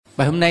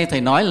Bài hôm nay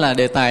thầy nói là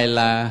đề tài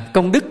là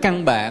công đức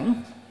căn bản.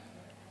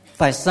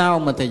 Tại sao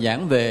mà thầy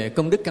giảng về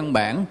công đức căn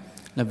bản?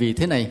 Là vì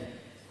thế này.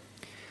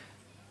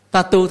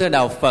 Ta tu theo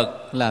đạo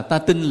Phật là ta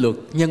tin luật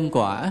nhân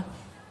quả.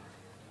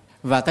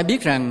 Và ta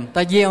biết rằng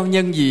ta gieo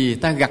nhân gì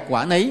ta gặt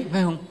quả nấy,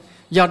 phải không?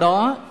 Do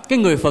đó cái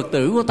người Phật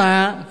tử của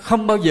ta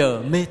không bao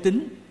giờ mê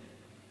tín.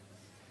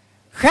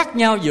 Khác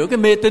nhau giữa cái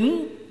mê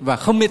tín và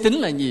không mê tín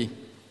là gì?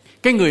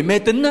 Cái người mê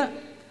tín á,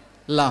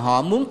 là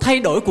họ muốn thay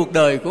đổi cuộc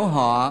đời của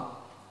họ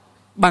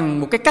bằng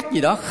một cái cách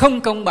gì đó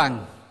không công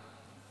bằng.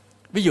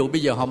 Ví dụ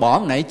bây giờ họ bỏ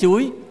một nải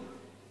chuối,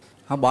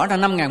 họ bỏ ra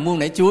 5.000 muông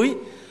nải chuối,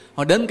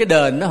 họ đến cái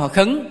đền đó họ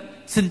khấn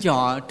xin cho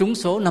họ trúng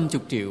số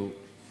 50 triệu.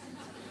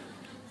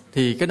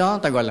 Thì cái đó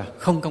ta gọi là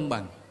không công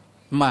bằng.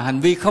 Mà hành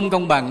vi không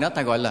công bằng đó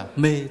ta gọi là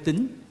mê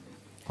tín.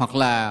 Hoặc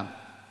là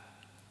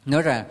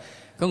nói ra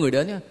có người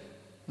đến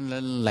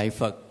lạy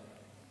Phật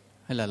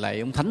hay là lạy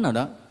ông Thánh nào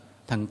đó,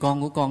 thằng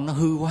con của con nó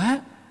hư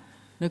quá,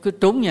 nó cứ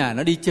trốn nhà,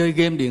 nó đi chơi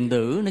game điện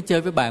tử, nó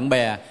chơi với bạn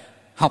bè,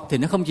 học thì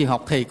nó không chịu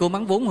học, thầy cô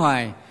mắng vốn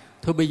hoài.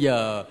 Thôi bây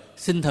giờ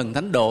xin thần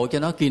Thánh độ cho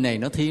nó, kỳ này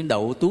nó thi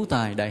đậu tú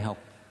tài đại học.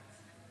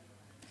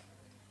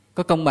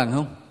 Có công bằng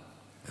không?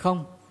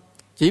 Không.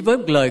 Chỉ với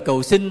một lời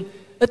cầu xin,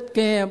 ít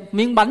cái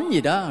miếng bánh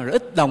gì đó, rồi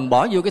ít đồng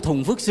bỏ vô cái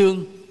thùng phước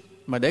xương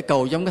mà để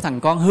cầu trong cái thằng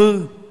con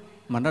hư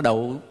mà nó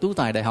đậu tú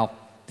tài đại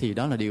học, thì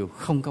đó là điều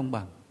không công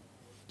bằng.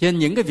 Cho nên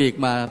những cái việc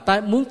mà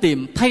ta muốn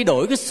tìm thay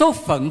đổi cái số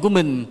phận của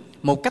mình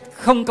một cách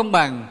không công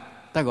bằng,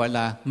 ta gọi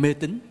là mê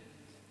tín.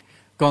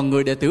 Còn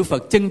người đệ tử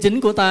Phật chân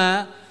chính của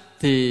ta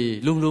thì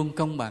luôn luôn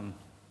công bằng.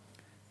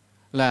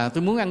 Là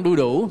tôi muốn ăn đu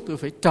đủ, tôi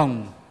phải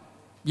trồng,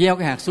 gieo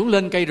cái hạt xuống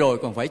lên cây rồi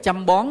còn phải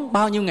chăm bón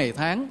bao nhiêu ngày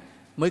tháng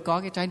mới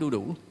có cái trái đu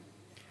đủ.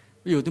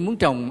 Ví dụ tôi muốn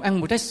trồng, ăn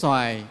một trái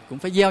xoài cũng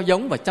phải gieo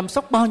giống và chăm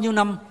sóc bao nhiêu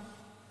năm.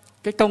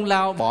 Cái công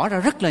lao bỏ ra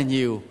rất là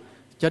nhiều,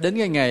 cho đến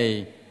cái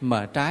ngày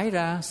mà trái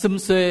ra xum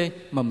xuê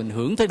mà mình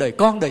hưởng tới đời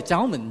con đời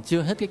cháu mình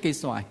chưa hết cái cây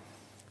xoài.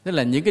 Tức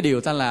là những cái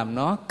điều ta làm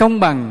nó công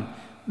bằng,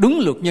 đúng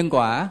luật nhân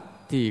quả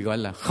thì gọi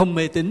là không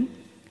mê tín.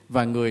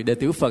 Và người đệ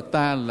tử Phật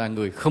ta là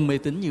người không mê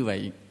tín như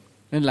vậy.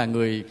 Nên là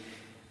người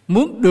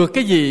muốn được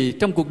cái gì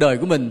trong cuộc đời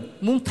của mình,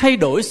 muốn thay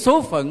đổi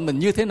số phận mình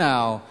như thế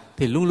nào,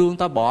 thì luôn luôn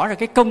ta bỏ ra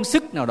cái công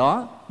sức nào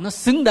đó nó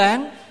xứng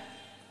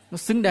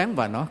đáng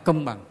và nó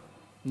công bằng.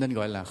 Nên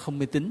gọi là không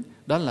mê tín.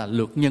 Đó là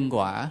luật nhân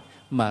quả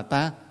mà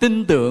ta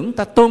tin tưởng,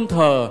 ta tôn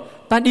thờ,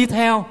 ta đi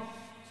theo.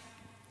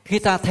 Khi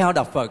ta theo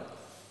đạo Phật,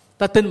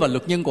 ta tin vào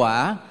luật nhân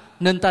quả,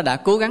 nên ta đã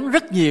cố gắng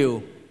rất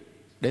nhiều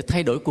để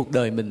thay đổi cuộc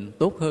đời mình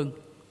tốt hơn.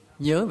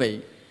 Nhớ vậy,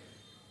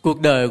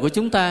 cuộc đời của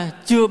chúng ta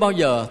chưa bao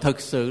giờ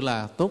thực sự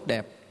là tốt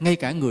đẹp. Ngay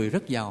cả người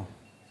rất giàu,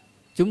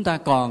 chúng ta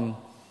còn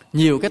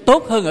nhiều cái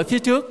tốt hơn ở phía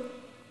trước.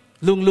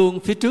 Luôn luôn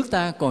phía trước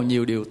ta còn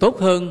nhiều điều tốt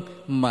hơn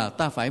mà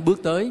ta phải bước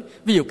tới.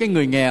 Ví dụ cái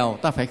người nghèo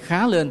ta phải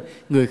khá lên,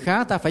 người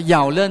khá ta phải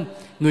giàu lên,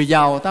 người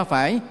giàu ta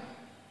phải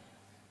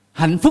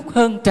hạnh phúc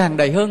hơn, tràn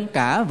đầy hơn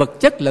cả vật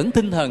chất lẫn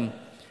tinh thần.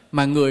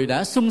 Mà người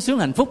đã sung sướng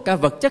hạnh phúc cả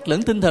vật chất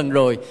lẫn tinh thần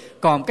rồi,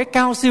 còn cái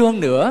cao siêu hơn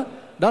nữa,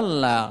 đó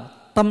là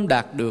tâm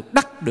đạt được,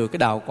 đắc được cái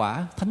đạo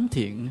quả thánh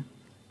thiện.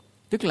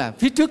 Tức là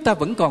phía trước ta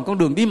vẫn còn con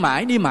đường đi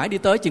mãi đi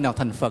tới, chừng nào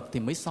thành Phật thì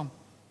mới xong.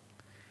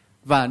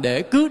 Và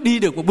để cứ đi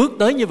được một bước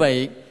tới như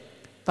vậy,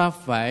 ta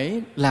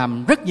phải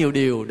làm rất nhiều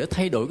điều để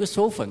thay đổi cái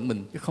số phận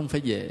mình, chứ không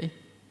phải dễ.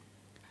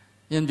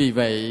 Nên vì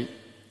vậy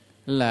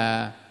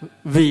là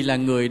vì là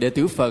người đệ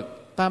tử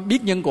Phật, ta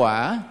biết nhân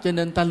quả, cho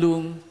nên ta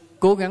luôn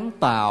cố gắng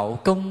tạo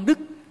công đức.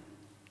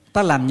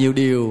 Ta làm nhiều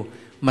điều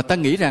mà ta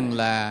nghĩ rằng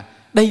là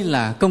đây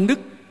là công đức.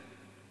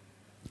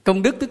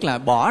 Công đức tức là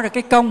bỏ ra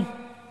cái công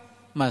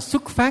mà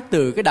xuất phát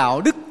từ cái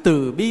đạo đức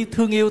từ bi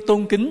thương yêu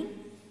tôn kính,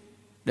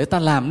 để ta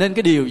làm nên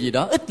cái điều gì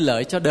đó ích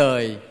lợi cho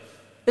đời,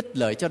 ích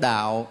lợi cho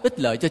đạo, ích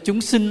lợi cho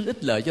chúng sinh,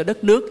 ích lợi cho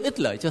đất nước, ích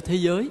lợi cho thế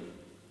giới.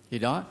 Thì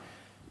đó,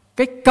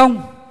 cái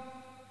công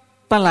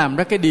ta làm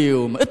ra cái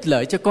điều mà ích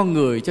lợi cho con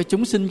người, cho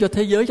chúng sinh, cho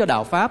thế giới, cho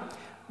đạo Pháp,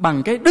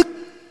 bằng cái đức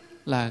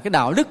là cái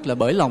đạo đức, là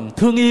bởi lòng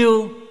thương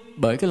yêu,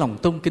 bởi cái lòng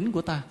tôn kính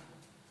của ta,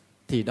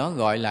 thì đó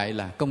gọi lại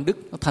là công đức.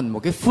 Nó thành một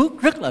cái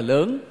phước rất là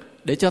lớn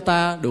để cho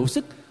ta đủ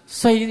sức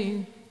xoay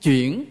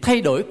chuyển,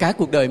 thay đổi cả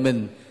cuộc đời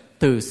mình,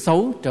 từ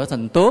xấu trở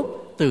thành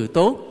tốt, từ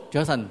tốt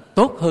trở thành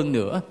tốt hơn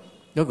nữa.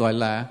 Đó gọi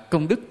là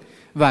công đức.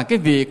 Và cái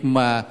việc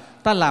mà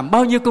ta làm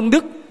bao nhiêu công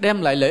đức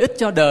đem lại lợi ích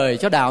cho đời,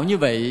 cho đạo như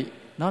vậy,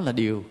 nó là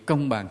điều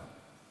công bằng.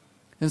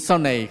 Nên sau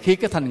này khi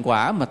cái thành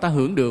quả mà ta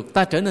hưởng được,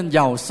 ta trở nên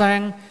giàu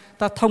sang,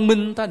 ta thông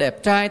minh, ta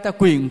đẹp trai, ta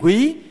quyền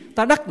quý,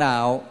 ta đắc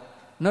đạo,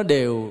 nó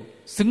đều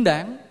xứng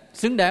đáng.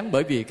 Xứng đáng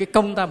bởi vì cái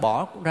công ta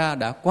bỏ ra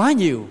đã quá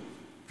nhiều,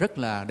 rất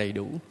là đầy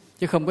đủ.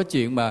 Chứ không có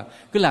chuyện mà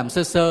cứ làm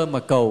sơ sơ mà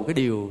cầu cái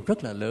điều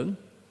rất là lớn.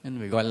 Nên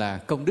phải gọi là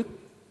công đức.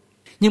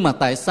 Nhưng mà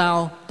tại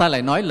sao ta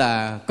lại nói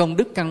là công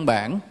đức căn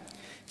bản?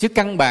 Chứ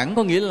căn bản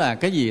có nghĩa là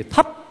cái gì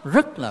thấp,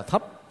 rất là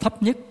thấp,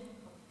 thấp nhất.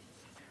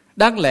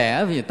 Đáng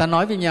lẽ vì ta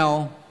nói với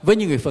nhau, với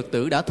những người Phật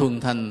tử đã thuần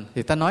thành,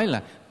 thì ta nói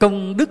là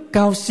công đức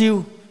cao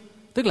siêu.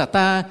 Tức là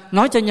ta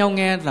nói cho nhau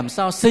nghe làm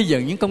sao xây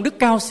dựng những công đức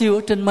cao siêu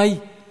ở trên mây,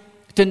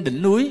 trên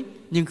đỉnh núi.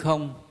 Nhưng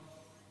không,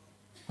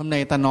 hôm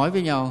nay ta nói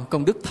với nhau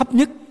công đức thấp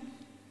nhất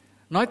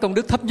Nói công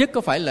đức thấp nhất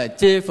có phải là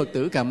chê Phật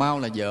tử Cà Mau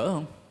là dở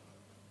không?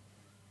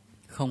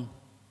 Không.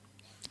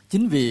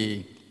 Chính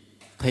vì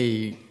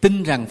thầy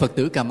tin rằng Phật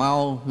tử Cà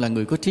Mau là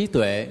người có trí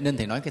tuệ nên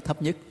thầy nói cái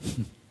thấp nhất.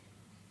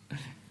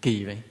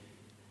 Kỳ vậy.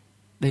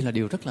 Đây là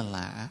điều rất là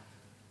lạ.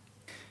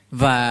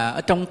 Và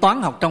ở trong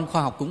toán học, trong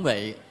khoa học cũng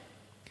vậy.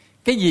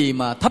 Cái gì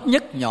mà thấp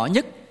nhất, nhỏ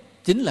nhất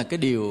chính là cái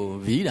điều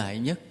vĩ đại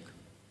nhất.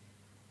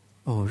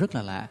 Ồ, rất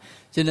là lạ.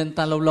 Cho nên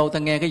ta lâu lâu ta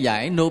nghe cái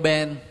giải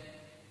Nobel,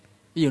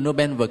 ví dụ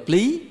Nobel vật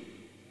lý,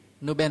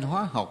 Nobel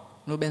hóa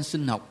học, Nobel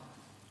sinh học,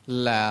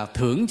 là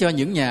thưởng cho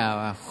những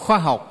nhà khoa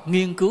học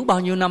nghiên cứu bao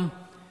nhiêu năm.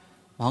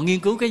 Họ nghiên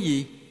cứu cái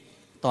gì?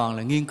 Toàn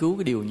là nghiên cứu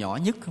cái điều nhỏ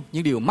nhất,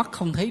 những điều mắt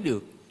không thấy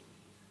được.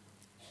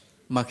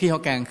 Mà khi họ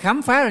càng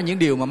khám phá ra những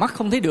điều mà mắt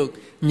không thấy được,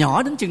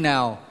 nhỏ đến chừng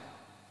nào,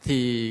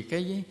 thì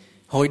cái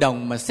hội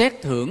đồng mà xét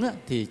thưởng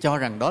thì cho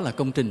rằng đó là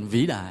công trình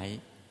vĩ đại.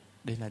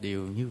 Đây là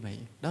điều như vậy,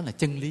 đó là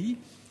chân lý.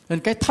 Nên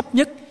cái thấp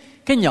nhất,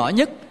 cái nhỏ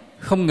nhất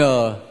không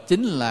ngờ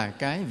chính là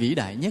cái vĩ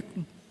đại nhất.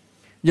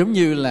 Giống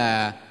như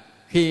là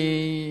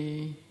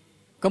khi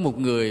có một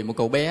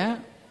cậu bé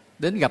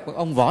đến gặp một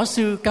ông võ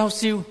sư cao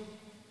siêu,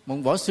 một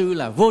ông võ sư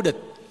là vô địch.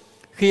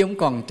 Khi ông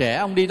còn trẻ,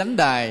 ông đi đánh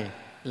đài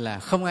là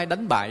không ai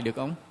đánh bại được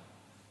ông.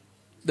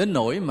 Đến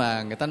nỗi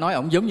mà người ta nói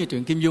ông giống như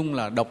Truyện Kim Dung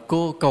là độc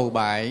cô cầu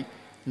bại,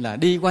 là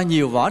đi qua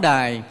nhiều võ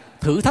đài,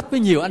 thử thách với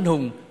nhiều anh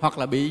hùng, hoặc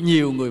là bị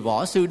nhiều người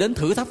võ sư đến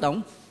thử thách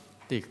ông,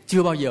 thì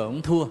chưa bao giờ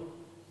ông thua.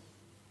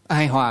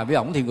 Ai hòa với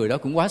ông thì người đó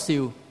cũng quá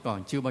siêu,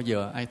 còn chưa bao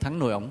giờ ai thắng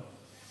nổi ông.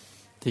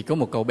 Thì có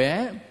một cậu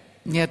bé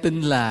nghe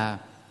tin là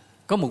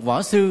có một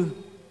võ sư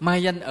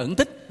mai danh ẩn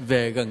tích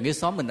về gần cái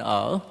xóm mình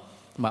ở,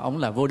 mà ông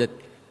là vô địch.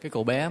 Cái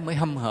cậu bé mới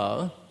hăm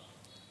hở,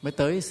 mới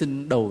tới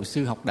xin đầu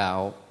sư học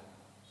đạo,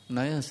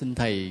 nói xin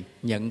thầy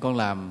nhận con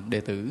làm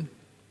đệ tử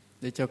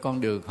để cho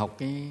con được học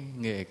cái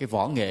nghề, cái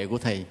võ nghệ của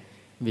thầy,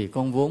 vì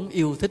con vốn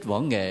yêu thích võ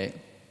nghệ.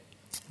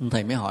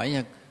 Thầy mới hỏi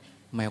nha,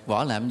 mày học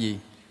võ làm gì?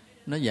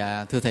 Nói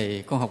dạ thưa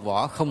thầy, con học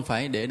võ không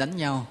phải để đánh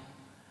nhau,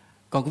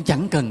 con cũng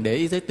chẳng cần để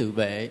ý tới tự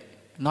vệ.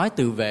 Nói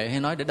tự vệ hay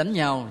nói để đánh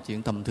nhau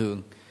chuyện tầm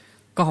thường.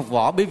 Con học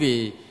võ bởi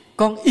vì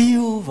con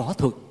yêu võ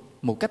thuật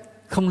một cách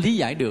không lý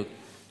giải được.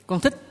 Con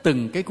thích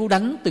từng cái cú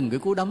đánh, từng cái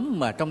cú đấm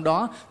mà trong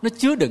đó nó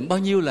chứa đựng bao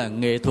nhiêu là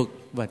nghệ thuật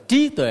và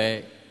trí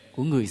tuệ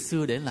của người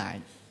xưa để lại.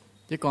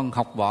 Chứ con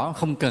học võ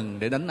không cần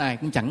để đánh ai,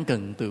 cũng chẳng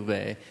cần tự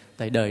vệ,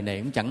 tại đời này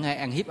cũng chẳng ai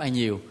ăn hiếp ai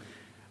nhiều.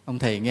 Ông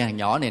thầy nghe thằng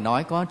nhỏ này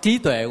nói có trí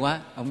tuệ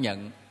quá, ông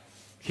nhận.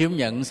 Khi ông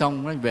nhận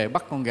xong, nó về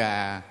bắt con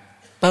gà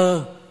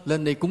tơ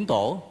lên đây cúng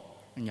tổ.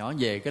 Nhỏ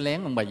về cái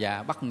lén ông bà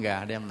già bắt con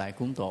gà đem lại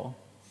cúng tổ.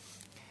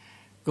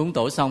 Cúng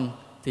tổ xong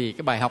thì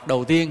cái bài học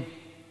đầu tiên,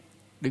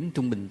 đứng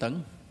trung bình tấn,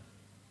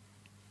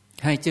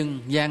 hai chân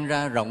dang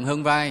ra rộng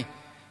hơn vai,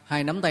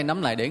 hai nắm tay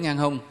nắm lại để ngang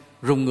hông,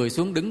 rùng người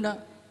xuống đứng đó.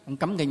 Ông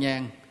cắm cây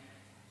nhang,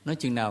 nói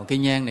chừng nào cây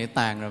nhang này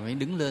tàn rồi mới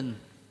đứng lên.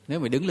 Nếu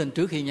mày đứng lên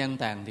trước khi nhang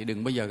tàn thì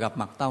đừng bao giờ gặp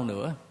mặt tao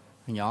nữa.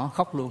 Nhỏ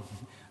khóc luôn,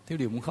 thiếu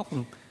điều muốn khóc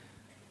luôn.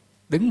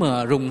 Đứng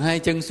mà rùng hai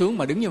chân xuống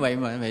mà đứng như vậy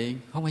mà vậy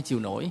không ai chịu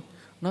nổi.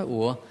 Nói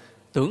ủa,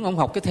 tưởng ông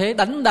học cái thế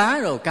đánh đá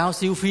rồi cao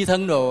siêu phi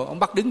thân rồi, ông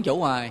bắt đứng chỗ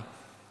hoài,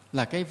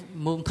 là cái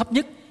môn thấp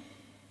nhất.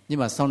 Nhưng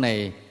mà sau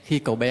này khi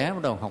cậu bé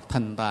bắt đầu học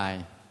thành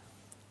tài,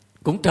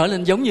 cũng trở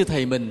nên giống như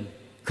thầy mình,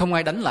 không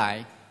ai đánh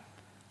lại.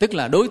 Tức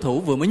là đối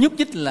thủ vừa mới nhúc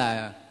nhích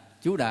là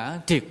chú đã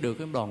triệt được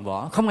cái đòn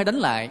võ, không ai đánh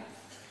lại.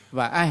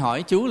 Và ai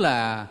hỏi chú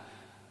là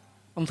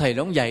ông thầy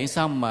đó ông dạy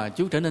sao mà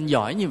chú trở nên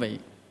giỏi như vậy?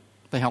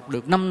 Thầy học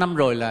được 5 năm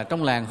rồi là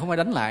trong làng không ai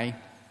đánh lại.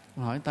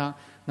 Ông hỏi ta,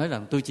 nói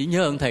rằng tôi chỉ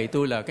nhớ ơn thầy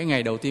tôi là cái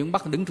ngày đầu tiên ông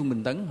bắt đứng trung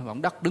bình tấn,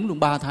 ông đắc đứng luôn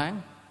 3 tháng,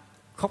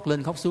 khóc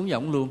lên khóc xuống với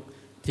ông luôn.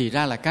 Thì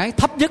ra là cái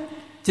thấp nhất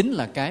chính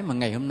là cái mà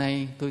ngày hôm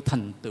nay tôi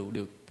thành tựu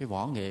được cái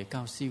võ nghệ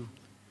cao siêu.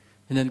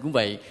 Cho nên cũng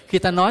vậy, khi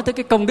ta nói tới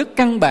cái công đức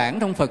căn bản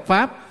trong Phật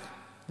Pháp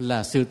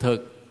là sự thật,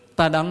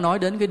 ta đang nói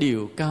đến cái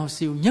điều cao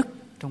siêu nhất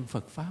trong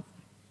Phật Pháp.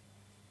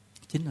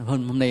 Chính là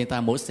hôm nay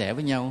ta mổ xẻ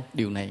với nhau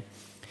điều này.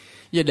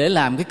 Giờ để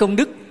làm cái công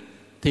đức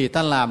thì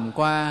ta làm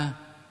qua,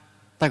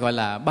 ta gọi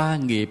là 3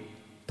 nghiệp: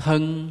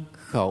 thân,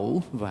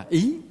 khẩu và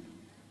ý.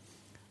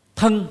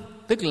 Thân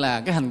tức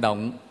là cái hành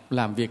động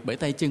làm việc bởi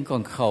tay chân,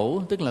 còn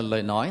khẩu tức là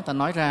lời nói ta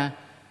nói ra.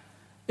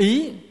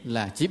 Ý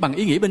là chỉ bằng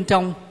ý nghĩ bên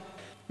trong.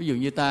 Ví dụ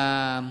như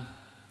ta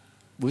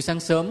buổi sáng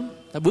sớm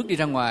ta bước đi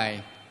ra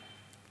ngoài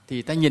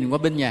thì ta nhìn qua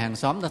bên nhà hàng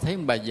xóm, ta thấy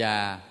một bà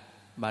già,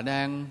 bà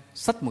đang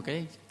xách một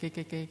cái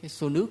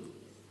xô nước.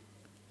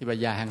 Thì bà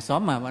già hàng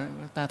xóm mà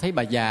ta thấy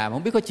bà già mà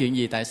không biết có chuyện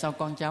gì, tại sao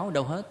con cháu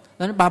đâu hết.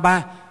 Nó nói ba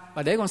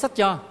bà để con xách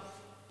cho.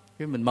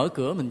 Cái mình mở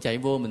cửa mình chạy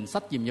vô mình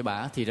xách giùm cho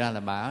bà, thì ra là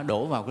bà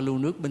đổ vào cái lu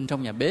nước bên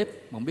trong nhà bếp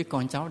mà không biết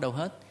con cháu đâu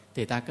hết.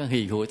 Thì ta cứ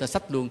hì hụi ta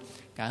xách luôn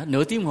cả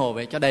nửa tiếng hồ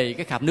vậy, cho đầy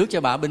cái khạp nước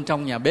cho bà bên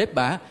trong nhà bếp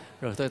bà,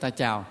 rồi thôi ta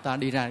chào, ta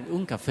đi ra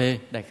uống cà phê,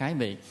 đại khái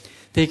vậy.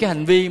 Thì cái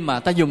hành vi mà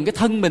ta dùng cái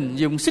thân mình,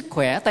 dùng sức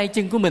khỏe tay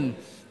chân của mình,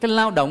 cái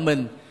lao động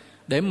mình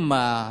để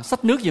mà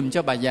xách nước giùm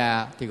cho bà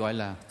già thì gọi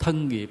là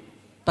thân nghiệp.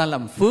 Ta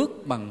làm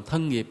phước bằng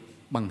thân nghiệp,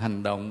 bằng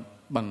hành động,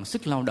 bằng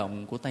sức lao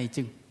động của tay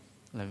chân,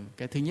 là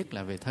cái thứ nhất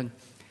là về thân.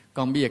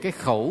 Còn bây giờ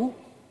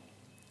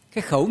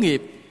cái khẩu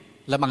nghiệp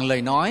là bằng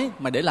lời nói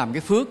mà để làm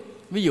cái phước.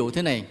 Ví dụ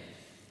thế này,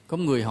 Có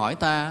người hỏi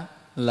ta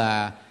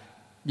là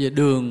về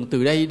đường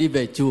từ đây đi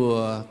về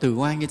chùa Từ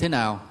Quan như thế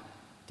nào,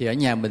 thì ở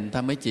nhà mình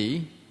ta mới chỉ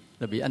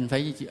là vì anh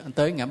phải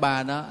tới ngã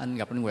ba đó, anh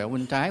gặp anh quẹo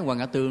bên trái, qua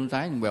ngã tư bên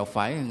trái anh quẹo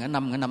phải, ngã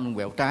năm anh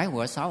quẹo trái,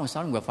 qua ngã sáu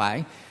anh quẹo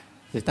phải.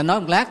 Thì ta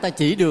nói một lát ta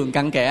chỉ đường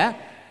cặn kẽ,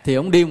 thì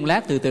ông đi một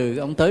lát từ từ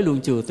ông tới luôn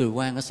chùa Từ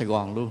Quan ở Sài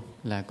Gòn luôn,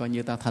 là coi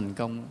như ta thành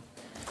công.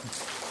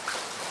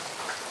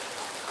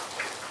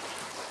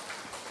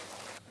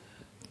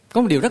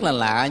 Có một điều rất là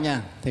lạ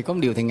nha, thì có một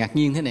điều thì ngạc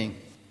nhiên thế này.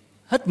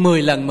 Hết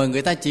 10 lần mà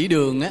người ta chỉ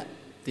đường á,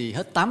 thì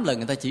hết 8 lần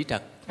người ta chỉ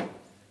trật.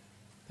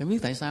 Không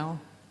biết tại sao,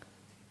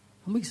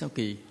 không biết sao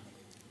kỳ.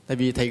 Tại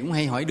vì thầy cũng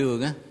hay hỏi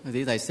đường á,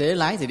 thì tài xế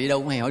lái thì đi đâu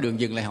cũng hay hỏi đường,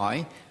 dừng lại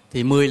hỏi.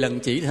 Thì 10 lần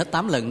chỉ thì hết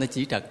 8 lần nó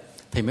chỉ trật.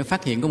 Thì mới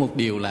phát hiện có một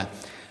điều là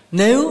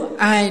nếu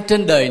ai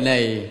trên đời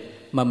này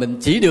mà mình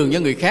chỉ đường cho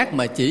người khác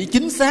mà chỉ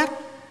chính xác,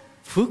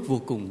 phước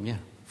vô cùng nha,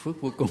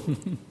 phước vô cùng.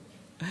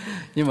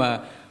 Nhưng mà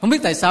không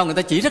biết tại sao người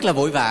ta chỉ rất là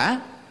vội vã.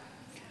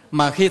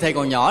 Mà khi thầy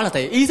còn nhỏ là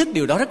thầy ý thức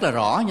điều đó rất là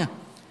rõ nha.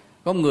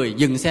 Có một người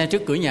dừng xe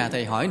trước cửa nhà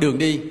thầy hỏi đường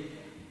đi.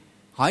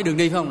 Hỏi đường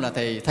đi phải không, là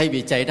thầy thay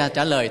vì chạy ra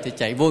trả lời thì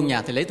chạy vô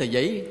nhà thầy lấy tờ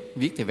giấy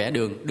viết, thì vẽ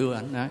đường đưa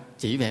anh đó,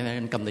 chỉ vẽ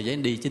anh cầm tờ giấy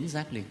anh đi chính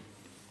xác liền.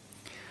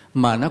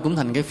 Mà nó cũng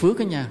thành cái phước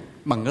đó nha.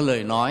 Bằng cái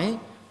lời nói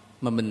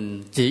mà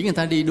mình chỉ người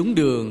ta đi đúng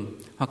đường,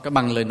 hoặc là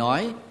bằng lời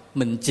nói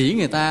mình chỉ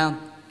người ta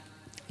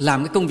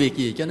làm cái công việc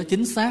gì cho nó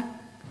chính xác,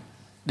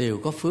 đều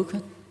có phước hết,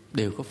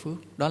 đều có phước.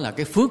 Đó là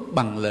cái phước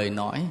bằng lời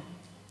nói.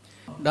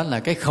 Đó là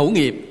cái khẩu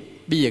nghiệp.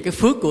 Bây giờ cái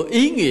phước của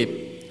ý nghiệp.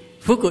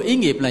 Phước của ý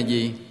nghiệp là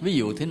gì? Ví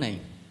dụ thế này.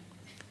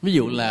 Ví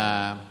dụ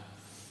là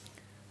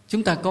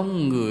chúng ta có một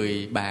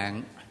người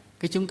bạn,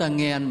 cái chúng ta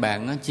nghe anh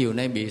bạn đó, chiều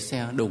nay bị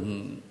xe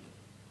đụng,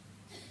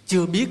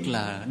 chưa biết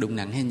là đụng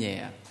nặng hay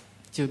nhẹ,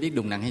 chưa biết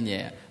đụng nặng hay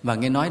nhẹ, và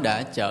nghe nói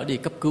đã chở đi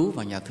cấp cứu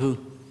vào nhà thương,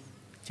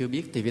 chưa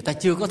biết. Thì vì ta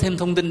chưa có thêm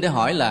thông tin để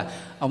hỏi là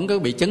ông có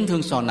bị chấn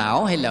thương sọ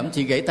não, hay là ông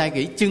chỉ gãy tay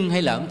gãy chân,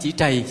 hay là ông chỉ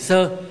trầy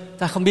sơ,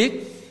 ta không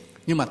biết.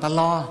 Nhưng mà ta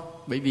lo,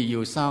 bởi vì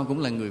dù sao cũng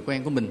là người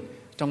quen của mình.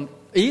 Trong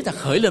ý ta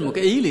khởi lên một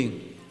cái ý liền,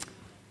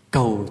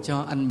 cầu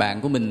cho anh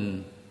bạn của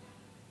mình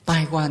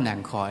tai qua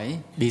nạn khỏi,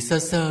 bị sơ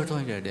sơ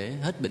thôi rồi để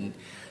hết bệnh.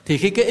 Thì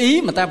khi cái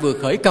ý mà ta vừa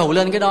khởi cầu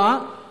lên cái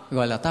đó,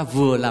 gọi là ta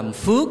vừa làm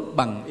phước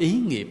bằng ý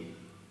nghiệp.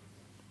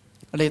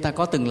 Ở đây ta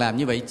có từng làm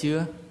như vậy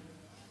chưa?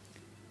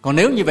 Còn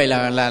nếu như vậy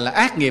là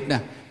ác nghiệp nè.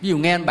 Ví dụ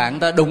nghe anh bạn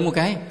ta đụng một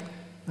cái,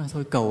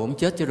 thôi cầu ông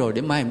chết cho rồi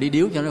để mai mình đi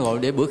điếu cho nó, gọi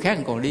để bữa khác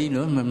còn đi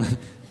nữa.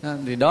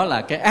 Thì đó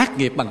là cái ác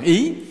nghiệp bằng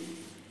ý.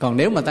 Còn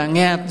nếu mà ta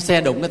nghe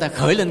xe đụng, ta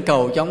khởi lên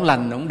cầu cho ông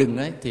lành, ông đừng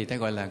ấy, thì ta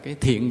gọi là cái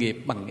thiện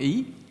nghiệp bằng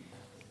ý.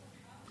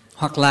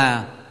 Hoặc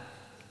là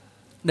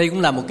đây cũng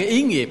là một cái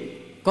ý nghiệp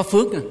có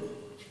phước nữa,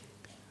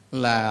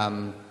 là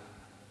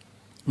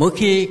mỗi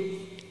khi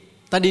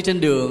ta đi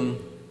trên đường,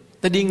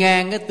 ta đi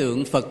ngang cái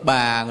tượng Phật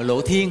Bà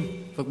Lộ Thiên,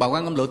 Phật Bà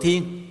Quan Âm Lộ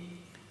Thiên,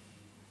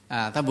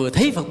 ta vừa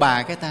thấy Phật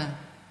Bà cái ta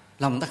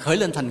lòng ta khởi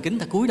lên thành kính,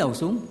 ta cúi đầu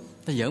xuống,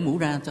 ta dỡ mũ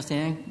ra cho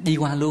xe đi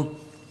qua luôn.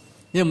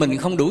 Nhưng mà mình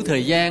không đủ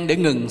thời gian để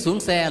ngừng xuống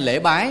xe lễ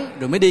bái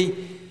rồi mới đi,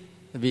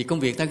 vì công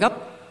việc ta gấp,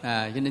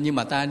 cho nên nhưng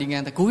mà ta đi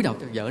ngang ta cúi đầu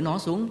ta dỡ nó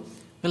xuống.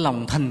 Cái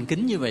lòng thành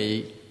kính như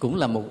vậy cũng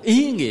là một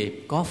ý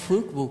nghiệp có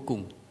phước vô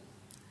cùng.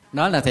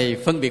 Đó là thầy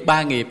phân biệt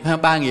 3 nghiệp,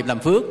 3 nghiệp làm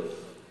phước.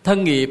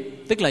 Thân nghiệp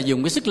tức là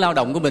dùng cái sức lao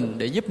động của mình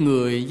để giúp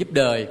người, giúp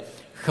đời.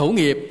 Khẩu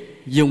nghiệp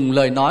dùng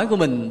lời nói của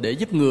mình để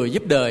giúp người,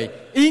 giúp đời.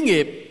 Ý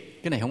nghiệp,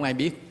 cái này không ai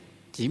biết,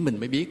 chỉ mình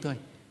mới biết thôi,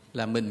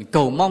 là mình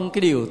cầu mong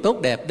cái điều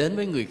tốt đẹp đến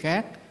với người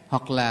khác,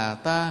 hoặc là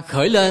ta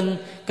khởi lên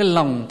cái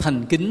lòng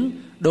thành kính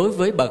đối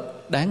với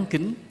bậc đáng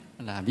kính,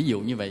 là ví dụ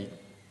như vậy.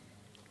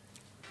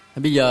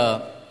 Bây giờ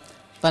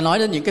ta nói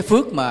đến những cái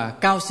phước mà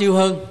cao siêu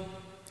hơn.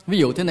 Ví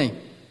dụ thế này.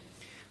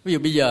 Ví dụ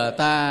bây giờ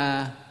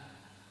ta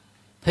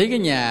thấy cái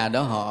nhà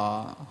đó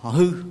họ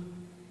hư,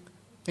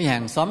 cái nhà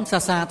hàng xóm xa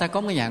xa ta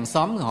có cái nhà hàng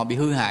xóm họ bị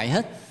hư hại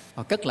hết,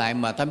 họ cất lại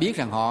mà ta biết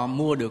rằng họ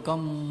mua được có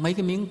mấy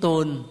cái miếng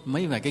tôn,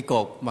 mấy vài cái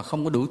cột mà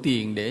không có đủ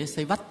tiền để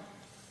xây vách,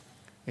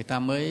 người ta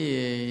mới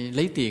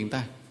lấy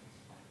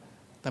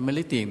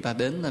tiền ta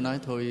đến, ta nói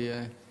thôi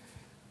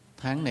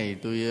tháng này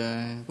tôi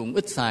cũng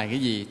ít xài cái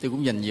gì, tôi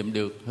cũng dành dụm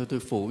được, thôi tôi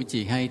phụ với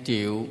chị 2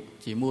 triệu,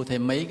 chị mua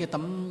thêm mấy cái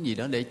tấm gì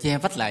đó để che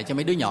vách lại cho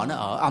mấy đứa nhỏ nó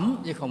ở ấm,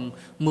 chứ không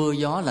mưa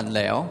gió lạnh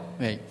lẽo.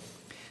 Vậy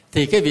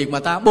thì cái việc mà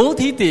ta bố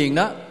thí tiền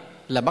đó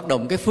là bắt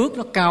đầu cái phước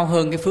nó cao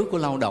hơn cái phước của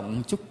lao động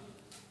một chút.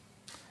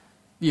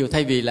 Ví dụ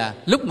thay vì là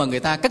lúc mà người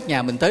ta cất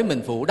nhà mình tới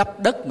mình phụ đắp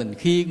đất, mình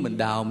khiêng, mình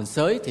đào, mình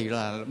xới, thì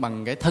là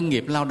bằng cái thân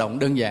nghiệp lao động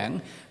đơn giản.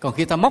 Còn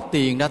khi ta móc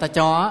tiền ra ta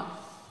cho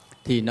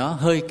thì nó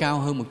hơi cao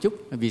hơn một chút.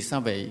 Vì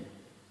sao vậy?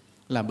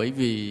 Là bởi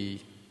vì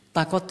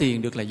ta có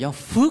tiền được là do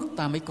phước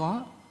ta mới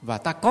có, và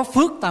ta có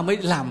phước ta mới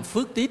làm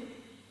phước tiếp.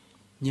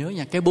 Nhớ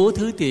nha, cái bố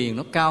thí tiền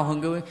nó cao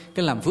hơn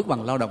cái làm phước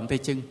bằng lao động tay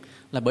chân.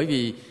 Là bởi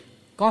vì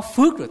có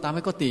phước rồi ta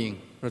mới có tiền,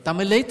 rồi ta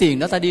mới lấy tiền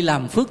đó ta đi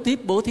làm phước tiếp,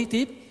 bố thí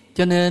tiếp.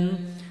 Cho nên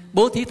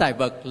bố thí tài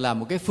vật là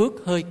một cái phước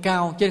hơi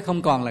cao, chứ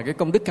không còn là cái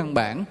công đức căn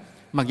bản.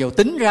 Mặc dù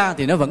tính ra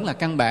thì nó vẫn là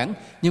căn bản,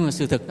 nhưng mà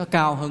sự thực nó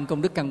cao hơn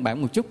công đức căn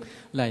bản một chút,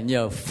 là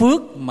nhờ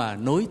phước mà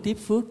nối tiếp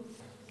phước.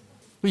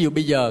 Ví dụ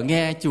bây giờ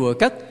nghe chùa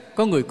cất,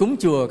 có người cúng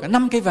chùa cả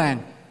 5 cây vàng,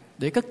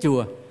 để cất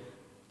chùa.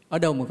 Ở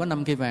đâu mà có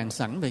 5 cây vàng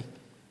sẵn vậy?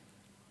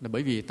 Là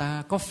bởi vì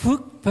ta có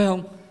phước, phải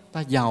không?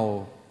 Ta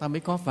giàu, ta mới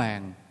có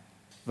vàng,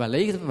 và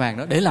lấy cái vàng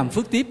đó để làm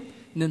phước tiếp.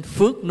 Nên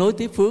phước nối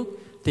tiếp phước.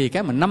 Thì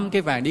cái mà 5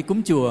 cây vàng đi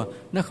cúng chùa,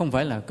 nó không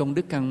phải là công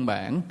đức căn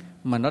bản,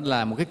 mà nó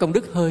là một cái công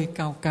đức hơi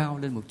cao cao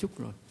lên một chút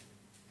rồi.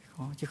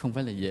 Khó chứ không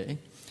phải là dễ.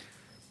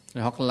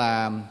 Rồi hoặc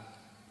là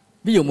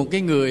ví dụ một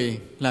cái người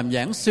làm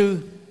giảng sư,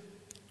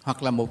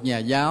 hoặc là một nhà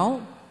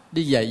giáo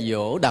đi dạy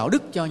dỗ đạo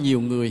đức cho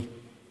nhiều người,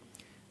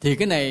 thì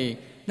cái này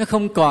nó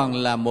không còn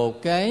là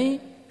một cái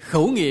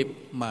khẩu nghiệp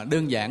mà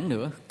đơn giản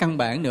nữa, căn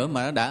bản nữa,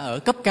 mà nó đã ở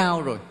cấp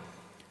cao rồi.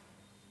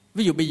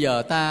 Ví dụ bây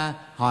giờ ta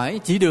hỏi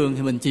chỉ đường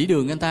thì mình chỉ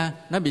đường anh ta,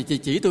 nói bị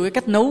chỉ tôi cái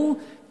cách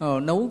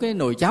nấu cái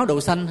nồi cháo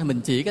đậu xanh, thì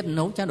mình chỉ cách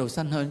nấu cháo đậu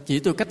xanh thôi. Chỉ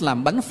tôi cách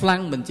làm bánh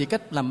flan, mình chỉ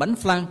cách làm bánh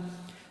flan.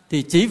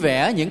 Thì chỉ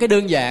vẽ những cái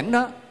đơn giản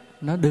đó,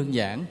 nó đơn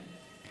giản.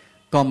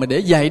 Còn mà để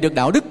dạy được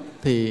đạo đức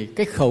thì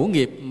cái khẩu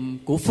nghiệp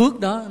của phước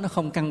đó nó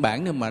không căn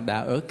bản nữa, mà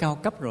đã ở cao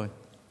cấp rồi.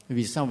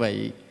 Vì sao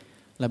vậy?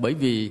 Là bởi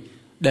vì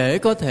để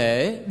có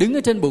thể đứng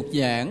ở trên bục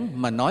giảng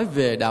mà nói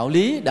về đạo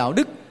lý, đạo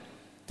đức,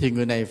 thì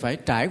người này phải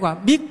trải qua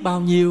biết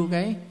bao nhiêu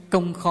cái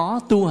công khó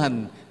tu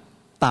hành,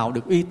 tạo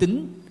được uy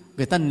tín.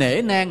 Người ta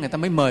nể nang, người ta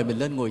mới mời mình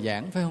lên ngồi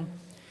giảng, phải không?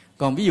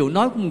 Còn ví dụ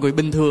nói của một người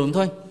bình thường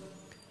thôi,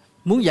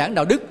 muốn giảng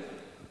đạo đức,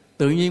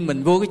 tự nhiên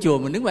mình vô cái chùa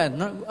mình đứng lên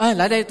nói: "Ê,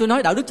 lại đây tôi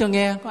nói đạo đức cho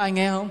nghe", có ai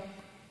nghe không?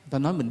 Người ta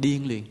nói mình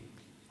điên liền.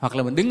 Hoặc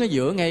là mình đứng ở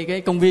giữa ngay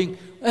cái công viên: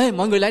 "Ê,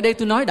 mọi người lại đây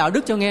tôi nói đạo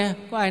đức cho nghe",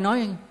 có ai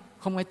nói?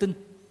 Không ai tin.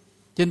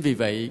 Cho nên vì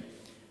vậy,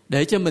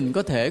 để cho mình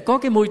có thể có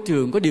cái môi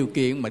trường, có điều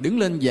kiện mà đứng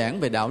lên giảng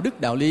về đạo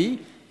đức, đạo lý,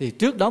 thì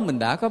trước đó mình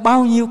đã có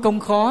bao nhiêu công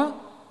khó,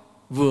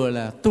 vừa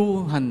là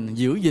tu hành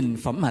giữ gìn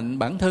phẩm hạnh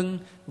bản thân,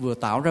 vừa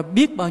tạo ra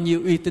biết bao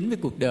nhiêu uy tín với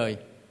cuộc đời.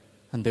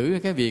 Thành thử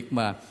cái việc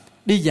mà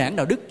đi giảng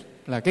đạo đức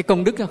là cái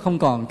công đức nó không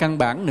còn căn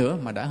bản nữa,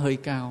 mà đã hơi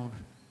cao.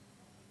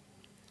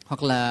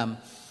 Hoặc là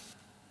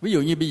ví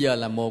dụ như bây giờ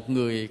là một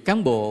người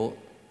cán bộ,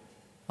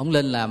 ông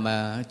lên làm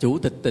chủ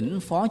tịch tỉnh,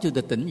 phó chủ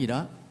tịch tỉnh gì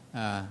đó,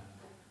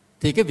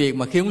 thì cái việc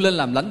mà khi ông lên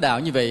làm lãnh đạo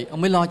như vậy,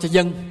 ông mới lo cho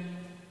dân.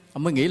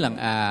 Ông mới nghĩ rằng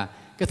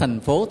cái thành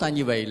phố ta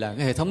như vậy là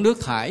cái hệ thống nước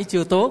thải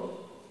chưa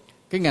tốt,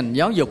 cái ngành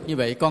giáo dục như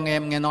vậy, con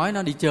em nghe nói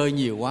nó đi chơi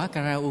nhiều quá,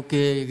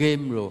 karaoke,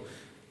 game rồi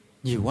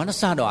nhiều quá, nó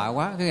sa đọa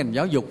quá. Cái ngành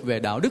giáo dục về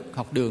đạo đức,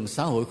 học đường,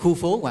 xã hội, khu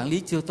phố quản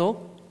lý chưa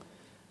tốt.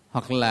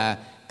 Hoặc là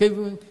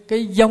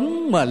cái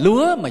giống mà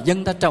lúa mà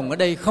dân ta trồng ở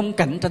đây không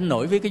cạnh tranh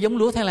nổi với cái giống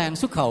lúa Thái Lan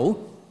xuất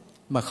khẩu,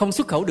 mà không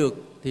xuất khẩu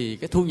được thì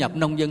cái thu nhập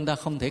nông dân ta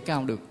không thể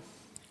cao được.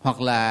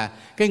 Hoặc là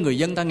cái người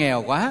dân ta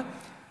nghèo quá,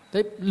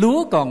 thế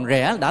lúa còn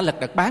rẻ đã lật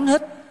đật bán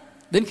hết,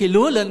 đến khi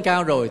lúa lên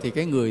cao rồi thì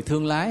cái người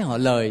thương lái họ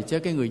lời, chứ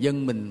cái người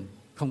dân mình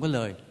không có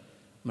lời,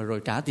 mà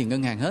rồi trả tiền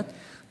ngân hàng hết.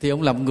 Thì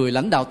ông làm người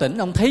lãnh đạo tỉnh,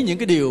 ông thấy những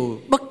cái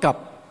điều bất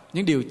cập,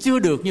 những điều chưa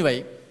được như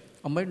vậy,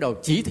 ông mới đầu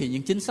chỉ thị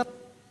những chính sách.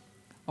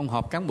 Ông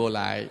họp cán bộ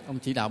lại, ông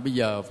chỉ đạo bây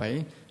giờ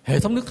phải hệ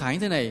thống nước thải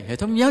thế này, hệ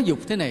thống giáo dục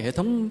thế này, hệ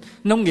thống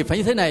nông nghiệp phải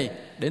như thế này,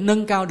 để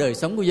nâng cao đời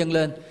sống của dân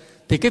lên.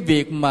 Thì cái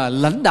việc mà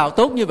lãnh đạo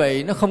tốt như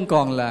vậy nó không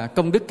còn là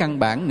công đức căn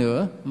bản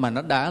nữa, mà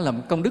nó đã là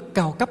một công đức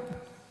cao cấp.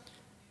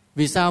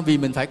 Vì sao? Vì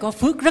mình phải có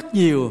phước rất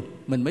nhiều,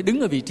 mình mới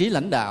đứng ở vị trí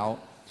lãnh đạo.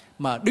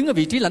 Mà đứng ở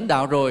vị trí lãnh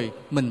đạo rồi,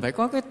 mình phải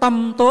có cái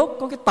tâm tốt,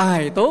 có cái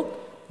tài tốt,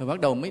 rồi bắt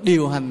đầu mới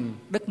điều hành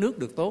đất nước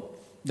được tốt,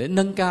 để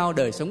nâng cao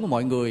đời sống của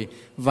mọi người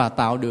và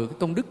tạo được cái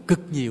công đức cực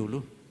nhiều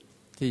luôn.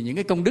 Thì những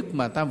cái công đức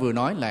mà ta vừa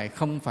nói lại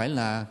không phải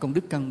là công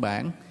đức căn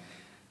bản,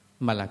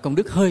 mà là công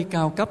đức hơi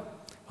cao cấp.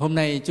 Hôm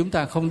nay chúng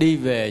ta không đi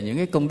về những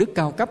cái công đức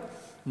cao cấp,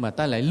 mà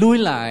ta lại lui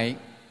lại,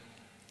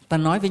 ta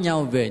nói với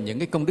nhau về những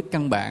cái công đức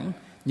căn bản,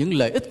 những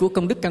lợi ích của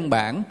công đức căn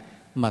bản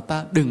mà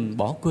ta đừng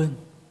bỏ quên.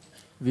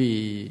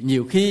 Vì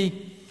nhiều khi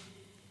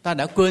ta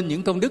đã quên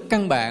những công đức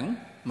căn bản,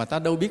 mà ta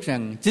đâu biết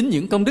rằng chính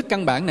những công đức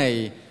căn bản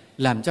này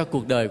làm cho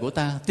cuộc đời của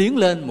ta tiến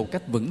lên một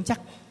cách vững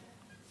chắc.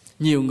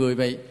 Nhiều người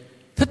vậy,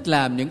 thích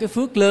làm những cái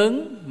phước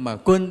lớn mà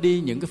quên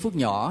đi những cái phước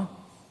nhỏ.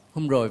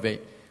 Hôm rồi vậy,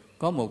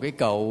 có một cái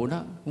cậu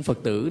đó, cũng Phật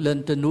tử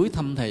lên trên núi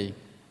thăm thầy.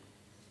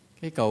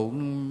 Cái cậu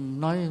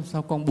nói: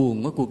 "Sao con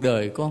buồn quá, cuộc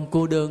đời con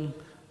cô đơn,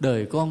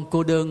 đời con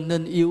cô đơn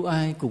nên yêu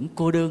ai cũng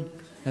cô đơn."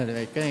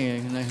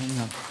 Cái này không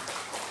hợp.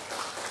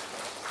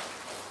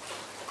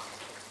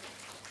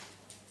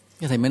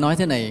 Cái thầy mới nói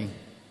thế này: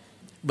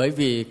 bởi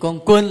vì con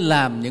quên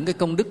làm những cái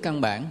công đức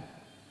căn bản.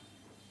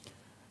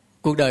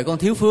 Cuộc đời con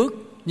thiếu phước,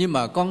 nhưng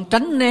mà con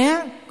tránh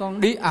né,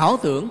 con đi ảo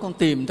tưởng, con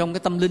tìm trong cái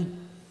tâm linh.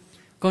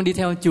 Con đi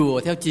theo chùa,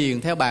 theo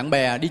chiền, theo bạn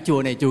bè, đi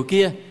chùa này chùa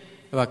kia,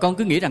 và con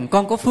cứ nghĩ rằng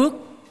con có phước.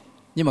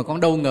 Nhưng mà con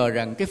đâu ngờ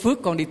rằng cái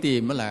phước con đi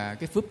tìm là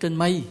cái phước trên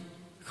mây,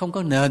 không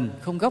có nền,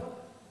 không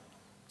gốc.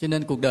 Cho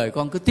nên cuộc đời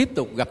con cứ tiếp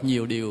tục gặp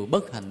nhiều điều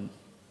bất hạnh.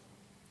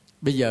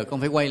 Bây giờ con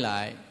phải quay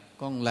lại,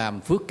 con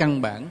làm phước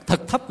căn bản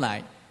thật thấp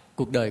lại,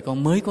 cuộc đời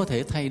con mới có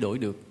thể thay đổi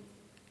được.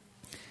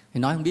 Thì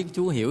nói không biết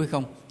chú hiểu hay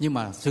không, nhưng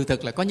mà sự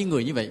thật là có những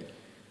người như vậy.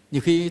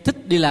 Nhiều khi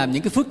thích đi làm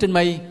những cái phước trên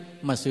mây,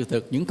 mà sự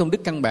thật những công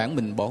đức căn bản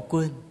mình bỏ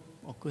quên.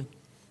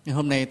 Nhưng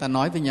hôm nay ta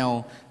nói với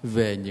nhau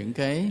về những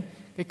cái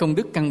công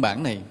đức căn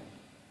bản này.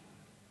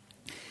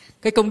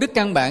 Cái công đức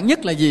căn bản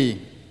nhất là gì?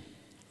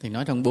 thì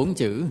nói trong 4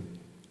 chữ: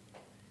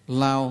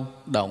 lao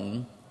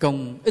động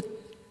công ích.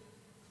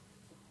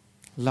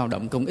 Lao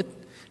động công ích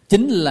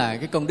chính là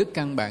cái công đức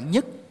căn bản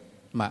nhất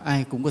mà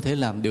ai cũng có thể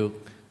làm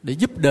được để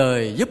giúp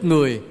đời, giúp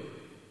người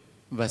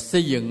và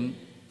xây dựng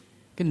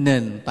cái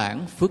nền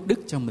tảng phước đức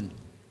cho mình.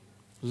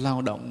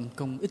 Lao động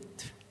công ích,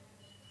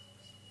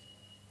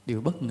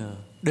 điều bất ngờ,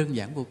 đơn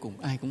giản vô cùng,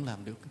 ai cũng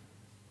làm được.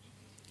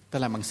 Ta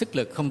làm bằng sức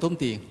lực, không tốn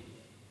tiền.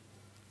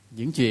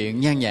 Những chuyện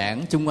nhan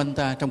nhản chung quanh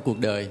ta trong cuộc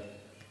đời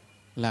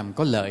làm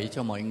có lợi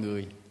cho mọi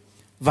người.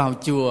 Vào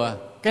chùa,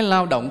 cái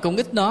lao động công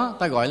ích đó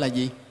ta gọi là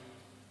gì?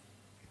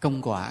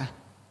 Công quả.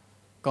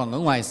 Còn ở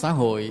ngoài xã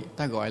hội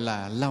ta gọi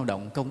là lao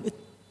động công ích.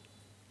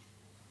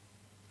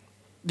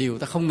 Điều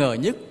ta không ngờ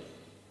nhất,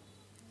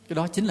 cái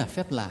đó chính là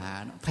phép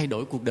lạ, nó thay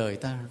đổi cuộc đời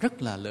ta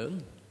rất là lớn.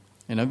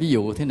 Để nói ví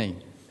dụ thế này.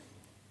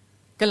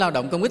 Cái lao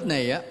động công ích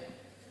này á,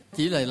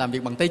 chỉ là làm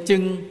việc bằng tay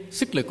chân,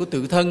 sức lực của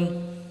tự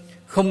thân,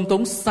 không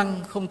tốn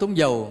xăng, không tốn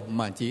dầu,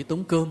 mà chỉ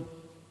tốn cơm.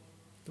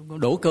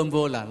 Đổ cơm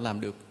vô là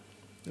làm được.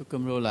 Đổ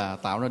cơm vô là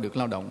tạo ra được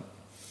lao động.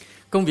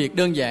 Công việc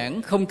đơn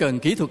giản, không cần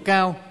kỹ thuật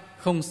cao,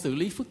 không xử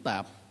lý phức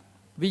tạp.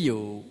 Ví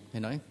dụ,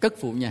 thầy nói cất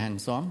phụ nhà hàng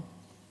xóm.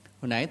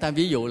 Hồi nãy ta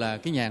ví dụ là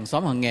cái nhà hàng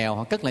xóm họ nghèo,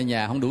 họ cất lại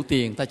nhà không đủ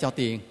tiền, ta cho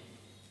tiền.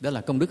 Đó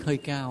là công đức hơi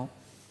cao.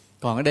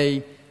 Còn ở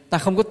đây, ta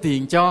không có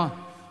tiền cho,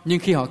 nhưng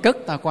khi họ cất,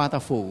 ta qua ta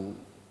phụ.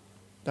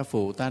 Ta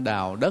phụ, ta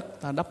đào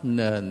đất, ta đắp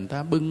nền,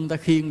 ta bưng, ta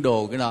khiêng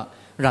đồ cái đó.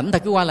 Rảnh ta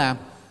cứ qua làm.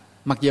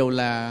 Mặc dù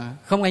là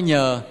không ai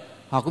nhờ,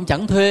 họ cũng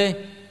chẳng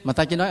thuê, mà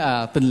ta chỉ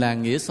nói tình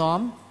làng nghĩa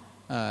xóm,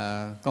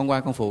 con qua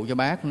con phụ cho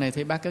bác. Hôm nay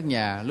thấy bác cất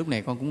nhà, lúc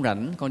này con cũng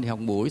rảnh, con đi học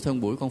buổi,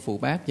 hơn buổi con phụ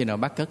bác. Khi nào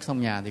bác cất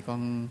xong nhà thì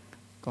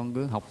con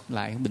cứ học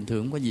lại bình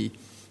thường, không có gì.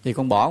 Thì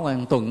con bỏ qua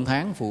 1 tuần 1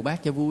 tháng phụ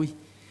bác cho vui.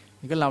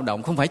 Cái lao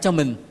động không phải cho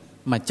mình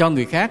mà cho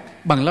người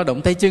khác bằng lao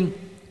động tay chân,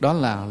 đó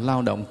là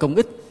lao động công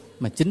ích,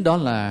 mà chính đó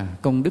là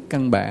công đức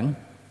căn bản,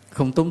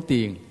 không tốn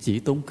tiền, chỉ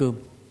tốn cơm.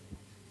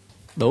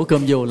 Đổ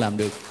cơm vô làm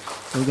được,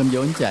 đổ cơm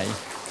vô anh chạy.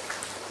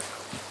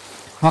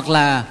 Hoặc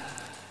là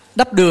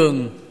đắp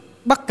đường,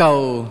 bắt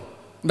cầu,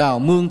 đào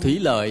mương thủy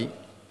lợi.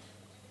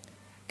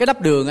 Cái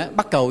đắp đường á,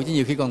 bắt cầu chứ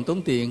nhiều khi còn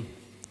tốn tiền,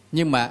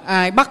 nhưng mà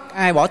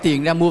ai bỏ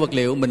tiền ra mua vật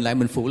liệu,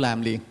 mình phụ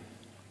làm liền.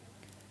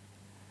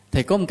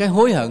 Thầy có một cái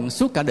hối hận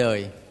suốt cả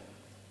đời,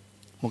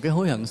 một cái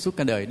hối hận suốt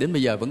cả đời, đến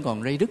bây giờ vẫn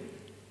còn rây rứt.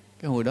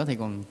 Cái hồi đó thầy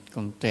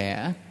còn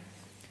trẻ,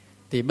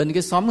 thì bên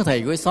cái xóm của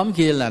thầy với cái xóm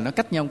kia là nó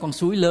cách nhau con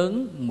suối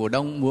lớn. Mùa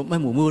đông, mùa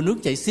mưa nước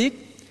chảy xiết,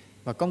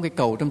 và có một cái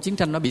cầu trong chiến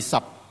tranh nó bị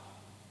sập,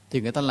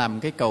 thì người ta làm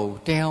cái cầu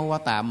treo qua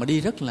tạm mà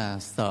đi rất là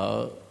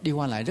sợ, đi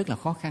qua lại rất là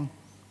khó khăn.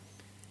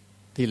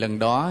 Thì lần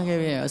đó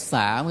ở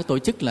xã mới tổ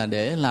chức là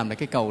để làm lại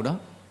cái cầu đó,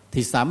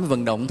 thì xã mới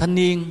vận động thanh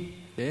niên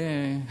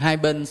để hai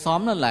bên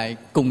xóm nó lại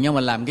cùng nhau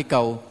mà làm cái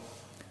cầu.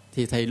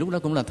 Thì thầy lúc đó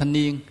cũng là thanh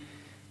niên,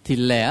 thì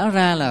lẽ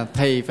ra là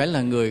thầy phải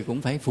là người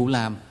cũng phải phụ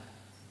làm.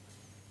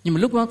 Nhưng mà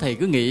lúc đó thầy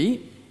cứ nghĩ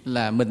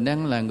là mình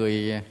đang là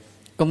người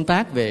công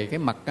tác về cái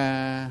mặt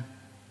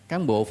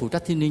cán bộ phụ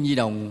trách thiếu niên nhi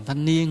đồng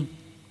thanh niên,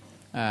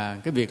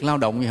 cái việc lao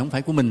động thì không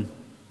phải của mình,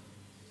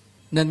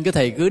 nên cái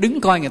thầy cứ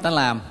đứng coi người ta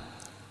làm,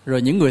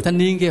 rồi những người thanh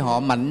niên kia họ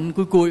mạnh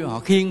cui họ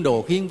khiêng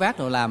đồ khiêng vác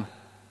rồi làm.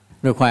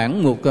 Rồi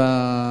khoảng 1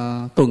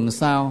 tuần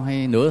sau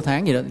hay nửa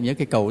tháng gì đó, nhớ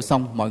cái cầu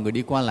xong, mọi người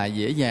đi qua lại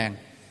dễ dàng.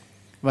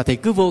 Và thầy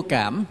cứ vô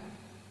cảm,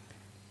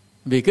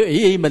 vì cứ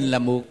ý mình là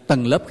một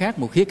tầng lớp khác,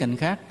 một khía cạnh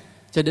khác.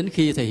 Cho đến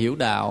khi thầy hiểu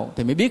đạo,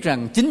 thầy mới biết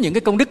rằng chính những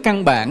cái công đức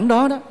căn bản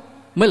đó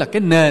mới là cái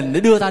nền để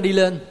đưa ta đi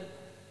lên.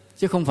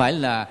 Chứ không phải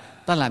là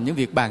ta làm những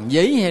việc bằng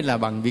giấy hay là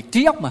bằng việc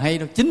trí óc mà hay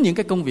đâu. Chính những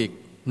cái công việc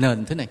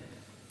nền thế này.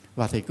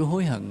 Và thầy cứ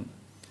hối hận.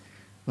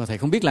 Và thầy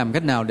không biết làm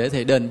cách nào để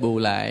thầy đền bù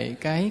lại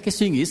cái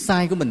suy nghĩ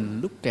sai của mình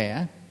lúc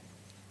trẻ.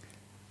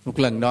 Một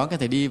lần đó cái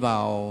thầy đi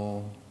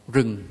vào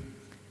rừng,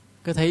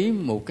 cái thấy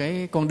một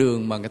cái con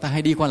đường mà người ta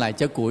hay đi qua lại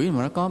chở củi,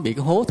 mà nó có bị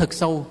cái hố thật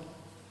sâu,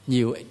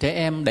 nhiều trẻ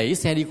em đẩy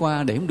xe đi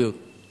qua để không được.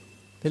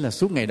 Thế là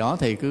suốt ngày đó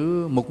thầy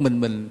cứ một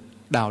mình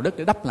đào đất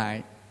để đắp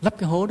lại, lấp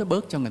cái hố đó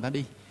bớt cho người ta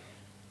đi.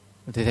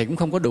 Thì thầy cũng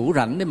không có đủ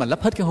rảnh để mà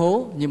lấp hết cái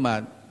hố, nhưng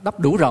mà đắp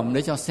đủ rộng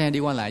để cho xe đi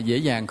qua lại dễ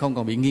dàng, không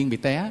còn bị nghiêng bị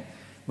té.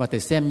 Và thầy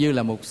xem như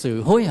là một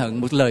sự hối hận,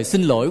 một lời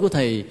xin lỗi của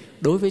thầy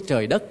đối với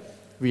trời đất,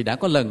 vì đã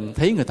có lần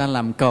thấy người ta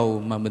làm cầu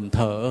mà mình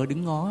thờ ơ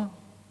đứng ngó.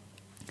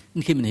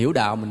 Khi mình hiểu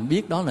đạo, mình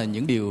biết đó là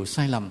những điều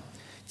sai lầm.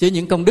 Chứ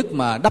những công đức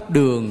mà đắp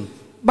đường,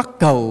 bắt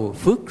cầu,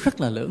 phước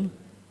rất là lớn.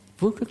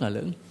 Phước rất là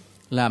lớn.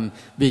 Làm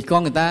vì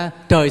con người ta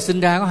trời sinh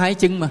ra có 2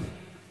 chân mà,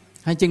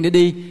 2 chân để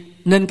đi,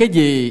 nên cái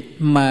gì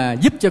mà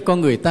giúp cho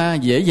con người ta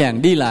dễ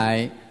dàng đi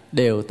lại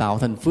đều tạo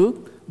thành phước.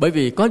 Bởi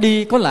vì có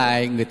đi có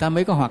lại người ta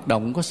mới có hoạt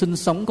động, có sinh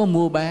sống, có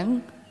mua bán,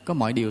 có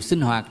mọi điều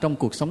sinh hoạt trong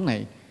cuộc sống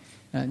này.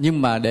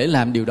 Nhưng mà để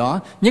làm điều đó,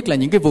 nhất là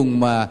những cái vùng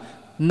mà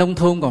nông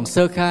thôn còn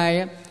sơ khai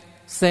á,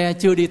 xe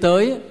chưa đi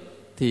tới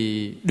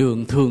thì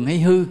đường thường hay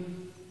hư.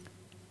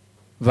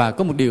 Và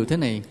có một điều thế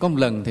này, có một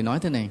lần thì nói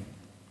thế này,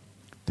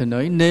 thì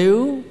nói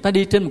nếu ta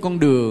đi trên một con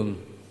đường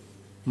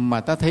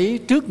mà ta thấy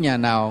trước nhà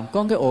nào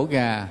có cái ổ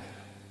gà,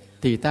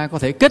 thì ta có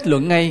thể kết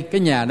luận ngay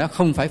cái nhà đó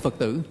không phải Phật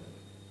tử.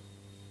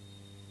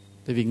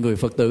 Tại vì người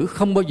Phật tử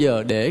không bao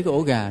giờ để cái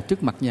ổ gà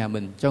trước mặt nhà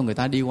mình cho người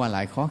ta đi qua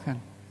lại khó khăn.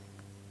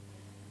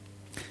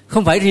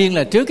 Không phải riêng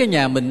là trước cái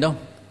nhà mình đâu,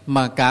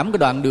 mà cả một cái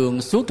đoạn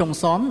đường suốt trong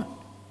xóm.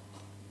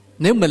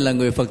 Nếu mình là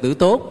người Phật tử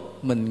tốt,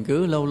 mình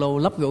cứ lâu lâu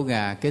lắp ổ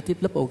gà, kế tiếp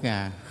lắp ổ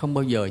gà, không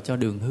bao giờ cho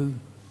đường hư.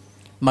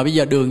 Mà bây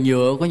giờ đường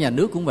nhựa của nhà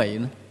nước cũng vậy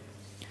nữa.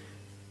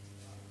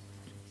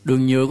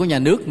 Đường nhựa của nhà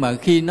nước mà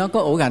khi nó có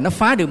ổ gà, nó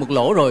phá được một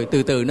lỗ rồi,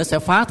 từ từ nó sẽ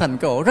phá thành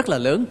cái ổ rất là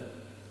lớn.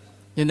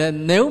 Cho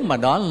nên nếu mà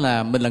đó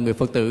là mình là người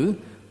Phật tử,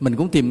 mình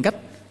cũng tìm cách,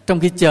 trong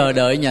khi chờ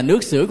đợi nhà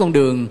nước sửa con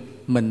đường,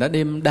 mình đã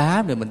đem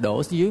đá rồi mình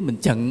đổ xuống dưới, mình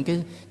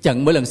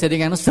chặn mỗi lần xe đi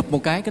ngang nó sụp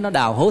một cái nó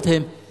đào hố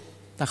thêm.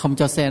 Ta không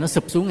cho xe nó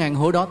sụp xuống ngang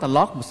hố đó, ta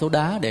lót một số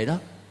đá để đó,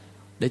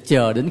 để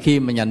chờ đến khi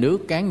mà nhà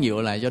nước cán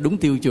nhựa lại cho đúng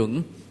tiêu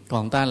chuẩn.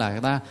 Còn ta là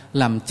người ta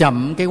làm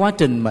chậm cái quá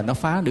trình mà nó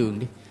phá đường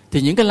đi.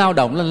 Thì những cái lao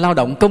động là lao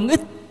động công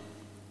ích,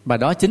 và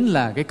đó chính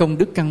là cái công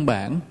đức căn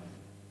bản.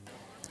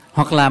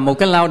 Hoặc là một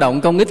cái lao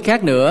động công ích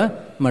khác nữa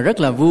mà rất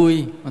là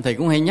vui, mà thầy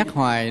cũng hay nhắc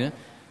hoài đó,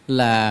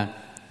 là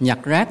nhặt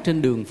rác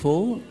trên đường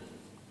phố,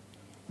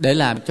 để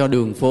làm cho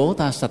đường phố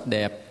ta sạch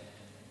đẹp.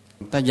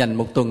 Ta dành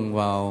một tuần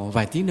vào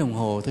vài tiếng đồng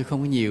hồ thôi,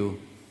 không có nhiều,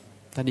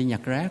 ta đi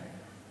nhặt rác.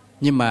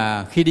 Nhưng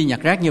mà khi đi nhặt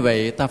rác như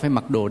vậy, ta phải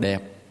mặc đồ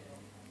đẹp,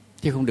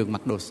 chứ không được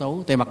mặc đồ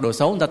xấu. Tại mặc đồ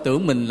xấu, người ta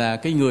tưởng mình là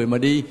cái người mà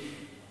đi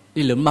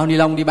lượm bao ni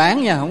lông đi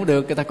bán nha, không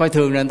được. Người ta coi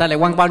thường rồi người ta lại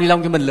quăng bao ni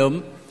lông cho mình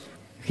lượm.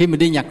 Khi mình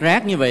đi nhặt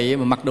rác như vậy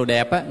mà mặc đồ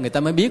đẹp á, người ta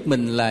mới biết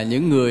mình là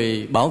những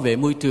người bảo vệ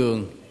môi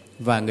trường.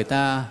 Và người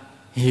ta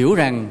hiểu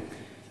rằng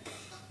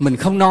mình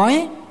không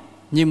nói,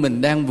 nhưng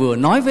mình đang vừa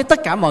nói với tất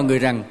cả mọi người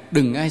rằng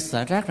đừng ai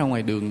xả rác ra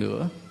ngoài đường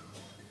nữa,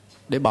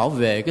 để bảo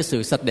vệ cái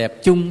sự sạch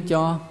đẹp chung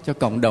cho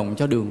cộng đồng,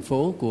 cho đường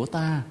phố của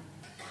ta.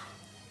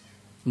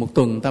 Một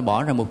tuần ta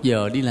bỏ ra 1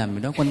 giờ đi làm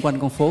gì đó quanh quanh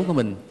con phố của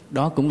mình,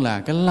 đó cũng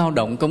là cái lao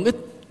động công ích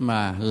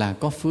mà là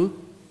có phước.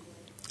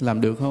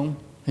 Làm được không?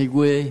 Hay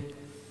quê?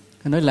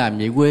 Nói làm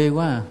vậy quê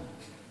quá à.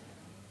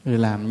 Rồi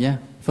làm nha.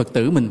 Phật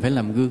tử mình phải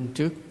làm gương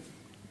trước.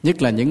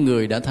 Nhất là những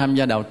người đã tham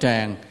gia đạo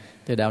tràng,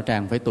 thì đạo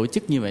tràng phải tổ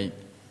chức như vậy.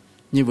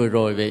 Như vừa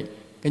rồi vậy,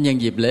 cái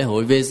nhân dịp lễ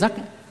hội Vesak,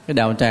 cái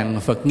đạo tràng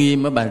Phật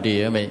Nghiêm ở Bà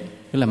Rịa vậy,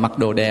 tức là mặc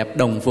đồ đẹp,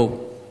 đồng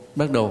phục,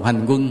 bắt đầu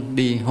hành quân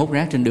đi hốt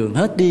rác trên đường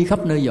hết, đi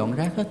khắp nơi dọn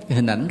rác hết. Cái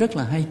hình ảnh rất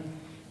là hay,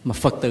 mà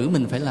Phật tử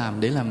mình phải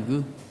làm để làm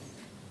gương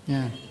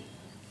nha.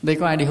 Đây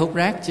có ai đi hốt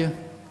rác chưa?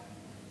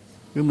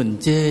 Cứ mình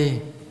chê,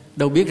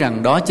 đâu biết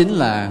rằng đó chính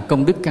là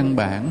công đức căn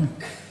bản,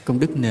 công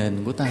đức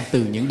nền của ta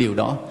từ những điều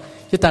đó.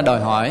 Chứ ta đòi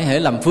hỏi hễ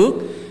làm phước,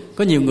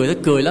 có nhiều người ta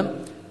cười lắm,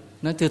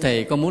 nói thưa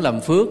thầy con muốn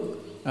làm phước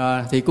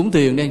thì cúng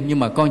tiền đi, nhưng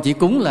mà con chỉ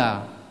cúng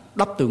là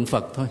đắp tượng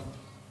Phật thôi.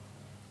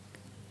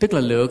 Tức là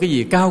lựa cái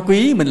gì cao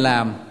quý mình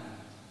làm,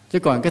 chứ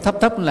còn cái thấp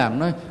thấp làm.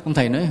 Nói ông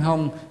thầy nói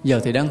không,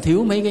 giờ thì đang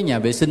thiếu mấy cái nhà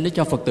vệ sinh để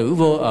cho Phật tử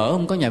vô ở,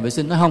 không có nhà vệ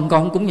sinh. Nói không,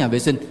 con không cúng nhà vệ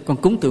sinh, con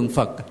cúng tượng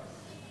Phật.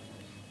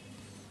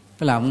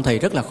 Cái làm ông thầy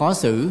rất là khó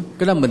xử.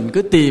 Cái đó mình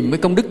cứ tìm cái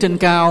công đức trên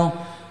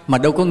cao, mà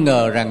đâu có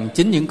ngờ rằng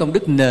chính những công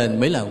đức nền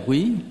mới là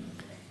quý.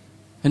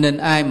 Cho nên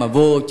ai mà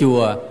vô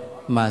chùa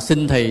mà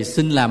xin thầy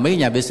xin làm mấy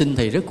nhà vệ sinh,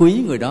 thầy rất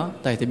quý người đó.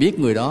 Thầy thì biết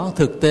người đó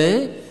thực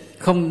tế,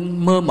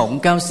 không mơ mộng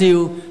cao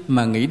siêu,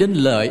 mà nghĩ đến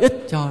lợi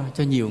ích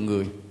cho nhiều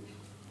người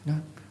đó.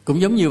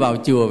 Cũng giống như vào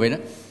chùa vậy đó.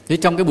 Thì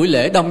trong cái buổi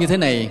lễ đông như thế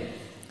này,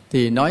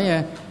 thì nói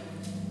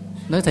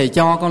thầy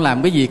cho con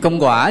làm cái gì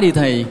công quả đi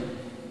thầy.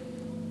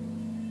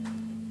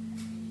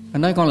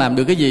 Nói con làm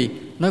được cái gì?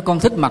 Nói con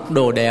thích mặc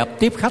đồ đẹp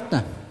tiếp khách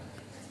à.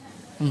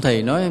 Ông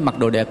thầy nói mặc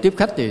đồ đẹp tiếp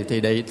khách thì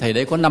thầy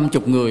đây có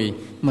 50 người,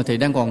 mà thầy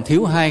đang còn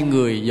thiếu 2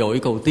 người dội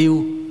cầu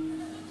tiêu.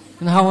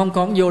 Không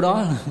con vô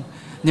đó.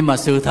 Nhưng mà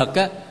sự thật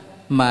á,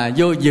 mà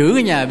vô giữ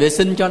cái nhà vệ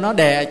sinh cho nó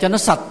đẹp, cho nó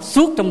sạch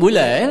suốt trong buổi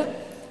lễ đó.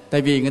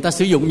 Tại vì người ta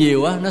sử dụng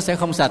nhiều á, nó sẽ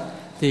không sạch.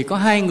 Thì có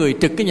 2 người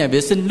trực cái nhà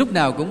vệ sinh, lúc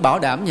nào cũng bảo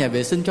đảm nhà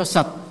vệ sinh cho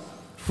sạch.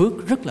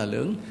 Phước rất là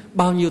lớn.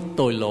 Bao nhiêu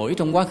tội lỗi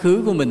trong quá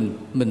khứ của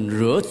mình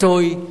rửa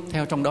trôi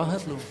theo trong đó hết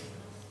luôn.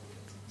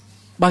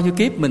 Bao nhiêu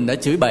kiếp mình đã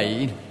chửi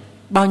bậy,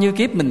 bao nhiêu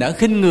kiếp mình đã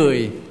khinh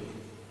người,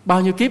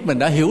 bao nhiêu kiếp mình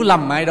đã hiểu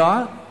lầm ai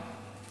đó.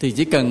 Thì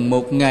chỉ cần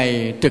 1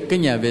 ngày trực cái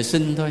nhà vệ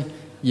sinh thôi,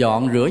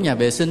 dọn rửa nhà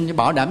vệ sinh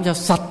bảo đảm cho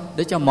sạch,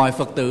 để cho mọi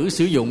Phật tử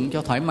sử dụng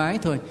cho thoải mái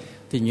thôi,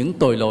 thì những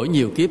tội lỗi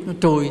nhiều kiếp nó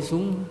trôi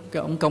xuống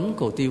cái ống cống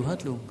cầu tiêu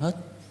hết luôn, hết.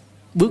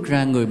 Bước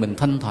ra người mình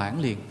thanh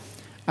thoảng liền.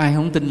 Ai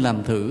không tin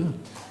làm thử.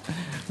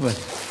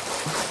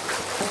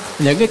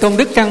 Những cái công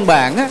đức căn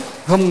bản á,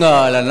 không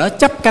ngờ là nó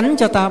chắp cánh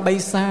cho ta bay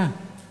xa,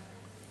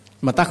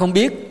 mà ta không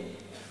biết.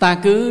 Ta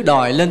cứ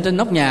đòi lên trên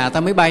nóc nhà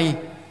ta mới bay.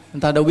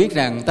 Ta đâu biết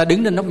rằng ta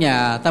đứng trên nóc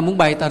nhà, ta muốn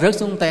bay, ta rớt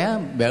xuống té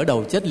bể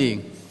đầu chết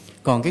liền.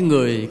 Còn cái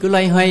người cứ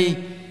loay hoay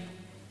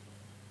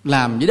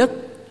làm dưới đất,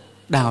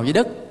 đào dưới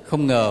đất,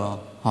 không ngờ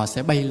họ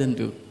sẽ bay lên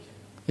được.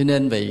 Cho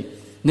nên vậy,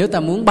 nếu ta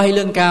muốn bay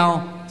lên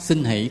cao,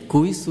 xin hãy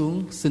cúi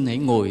xuống, xin hãy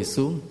ngồi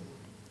xuống,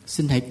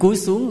 xin hãy cúi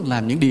xuống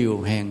làm những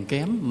điều hèn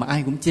kém mà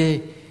ai cũng chê.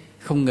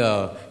 Không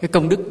ngờ cái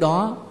công đức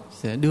đó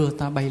sẽ đưa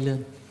ta bay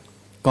lên.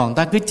 Còn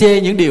ta cứ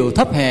chê những điều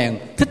thấp hèn,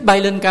 thích bay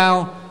lên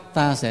cao,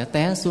 ta sẽ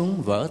té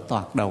xuống vỡ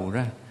toạc đầu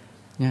ra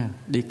nha,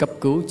 đi cấp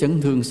cứu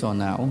chấn thương sọ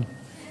não.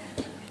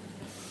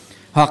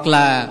 Hoặc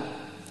là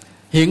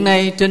Hiện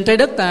nay trên trái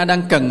đất ta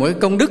đang cần một cái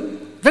công đức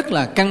rất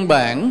là căn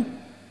bản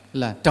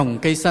là trồng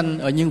cây xanh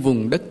ở những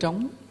vùng đất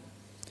trống.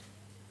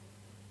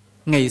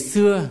 Ngày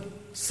xưa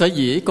sở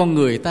dĩ con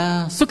người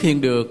ta xuất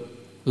hiện được,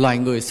 loài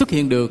người xuất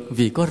hiện được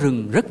vì có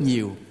rừng rất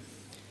nhiều.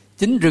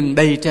 Chính rừng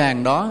đầy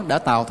tràn đó đã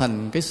tạo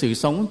thành cái sự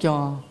sống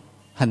cho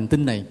hành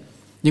tinh này.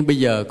 Nhưng bây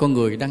giờ con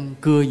người đang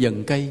cưa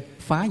dần cây,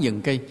 phá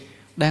dần cây,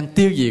 đang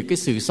tiêu diệt cái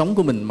sự sống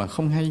của mình mà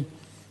không hay.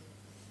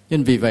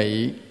 Nên vì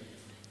vậy,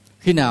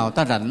 khi nào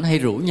ta rảnh hay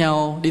rủ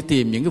nhau đi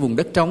tìm những cái vùng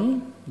đất trống,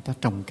 ta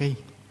trồng cây,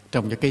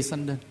 trồng cho cây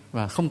xanh lên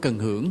và không cần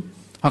hưởng.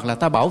 Hoặc là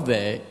ta bảo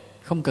vệ,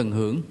 không cần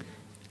hưởng.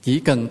 Chỉ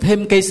cần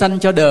thêm cây xanh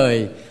cho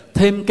đời,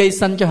 thêm cây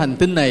xanh cho hành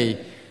tinh này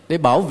để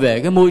bảo vệ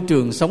cái môi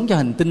trường sống cho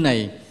hành tinh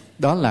này.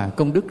 Đó là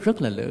công đức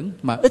rất là lớn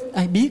mà ít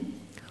ai biết.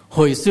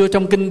 Hồi xưa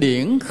trong kinh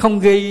điển không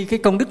ghi cái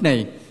công đức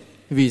này.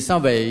 Vì sao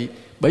vậy?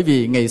 Bởi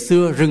vì ngày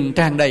xưa rừng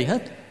tràn đầy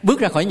hết. Bước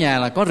ra khỏi nhà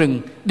là có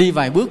rừng, đi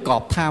vài bước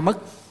cọp tha mất.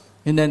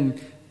 Nên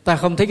ta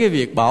không thấy cái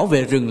việc bảo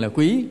vệ rừng là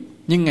quý.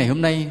 Nhưng ngày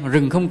hôm nay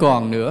rừng không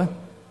còn nữa.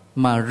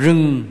 Mà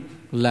rừng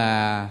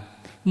là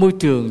môi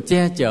trường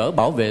che chở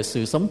bảo vệ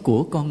sự sống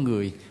của con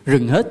người.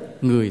 Rừng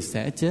hết, người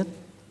sẽ chết.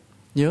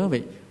 Nhớ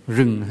vậy,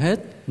 rừng hết,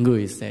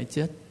 người sẽ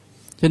chết.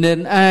 Cho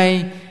nên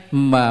ai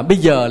mà bây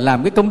giờ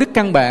làm cái công đức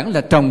căn bản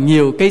là trồng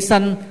nhiều cây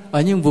xanh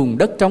ở những vùng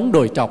đất trống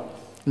đồi trọc,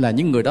 là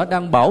những người đó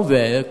đang bảo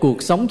vệ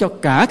cuộc sống cho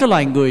cả cái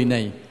loài người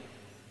này,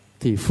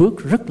 thì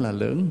phước rất là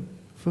lớn,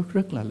 phước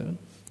rất là lớn.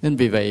 Nên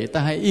vì vậy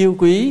ta hãy yêu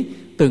quý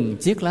từng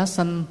chiếc lá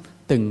xanh,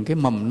 từng cái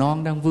mầm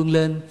non đang vươn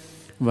lên,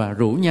 và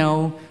rủ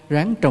nhau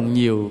ráng trồng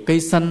nhiều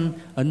cây xanh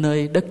ở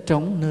nơi đất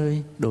trống,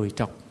 nơi đồi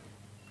trọc,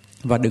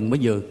 và đừng bao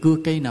giờ cưa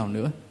cây nào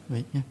nữa.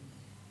 Vậy nhé.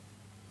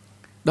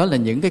 Đó là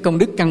những cái công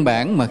đức căn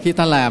bản mà khi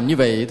ta làm như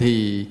vậy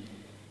thì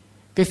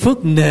cái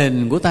phước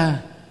nền của ta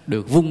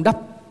được vun đắp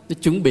để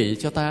chuẩn bị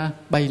cho ta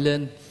bay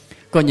lên.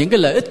 Còn những cái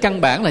lợi ích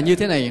căn bản là như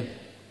thế này.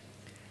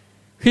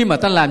 Khi mà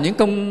ta làm những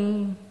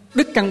công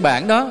đức căn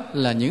bản đó,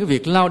 là những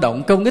việc lao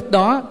động công ích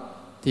đó,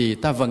 thì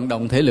ta vận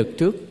động thể lực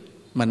trước,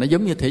 mà nó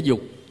giống như thể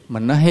dục, mà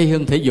nó hay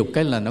hơn thể dục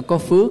cái là nó có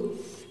phước.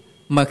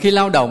 Mà khi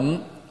lao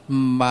động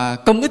mà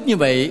công ích như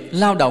vậy,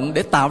 lao động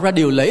để tạo ra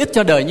điều lợi ích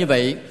cho đời như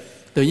vậy,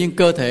 tự nhiên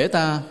cơ thể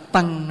ta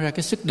tăng ra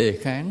cái sức đề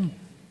kháng.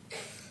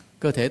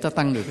 Cơ thể ta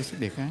tăng được cái sức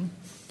đề kháng.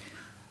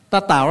 Ta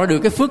tạo ra được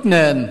cái phước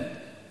nền.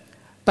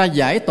 Ta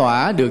giải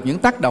tỏa được những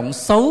tác động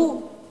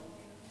xấu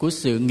của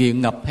sự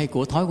nghiện ngập hay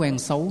của thói quen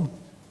xấu.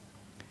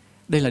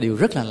 Đây là điều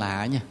rất là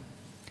lạ nha.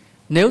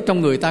 Nếu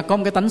trong người ta có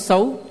một cái tánh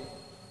xấu,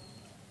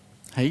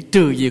 hãy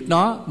trừ diệt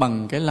nó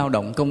bằng cái lao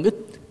động công ích.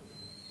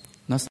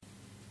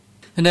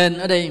 Nên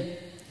ở đây,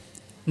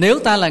 nếu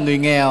ta là người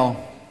nghèo,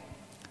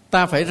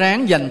 ta phải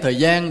ráng dành thời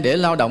gian để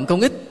lao động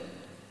công ích,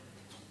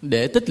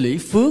 để tích lũy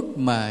phước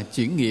mà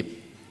chuyển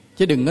nghiệp.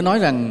 Chứ đừng có nói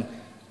rằng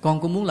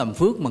con cũng muốn làm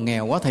phước mà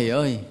nghèo quá thầy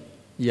ơi,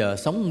 giờ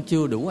sống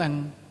chưa đủ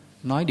ăn.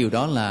 Nói điều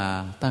đó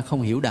là ta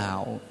không hiểu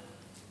đạo.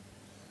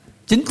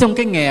 Chính trong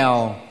cái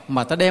nghèo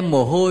mà ta đem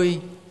mồ hôi,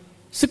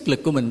 sức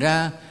lực của mình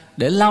ra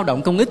để lao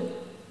động công ích,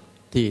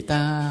 thì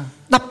ta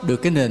đắp được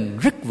cái nền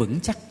rất vững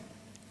chắc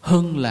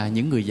hơn là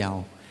những người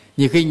giàu.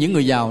 Nhiều khi những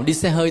người giàu đi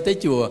xe hơi tới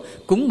chùa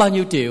cúng bao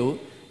nhiêu triệu,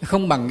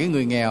 không bằng cái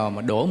người nghèo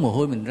mà đổ mồ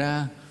hôi mình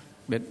ra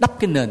để đắp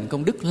cái nền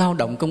công đức, lao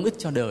động công ích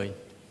cho đời.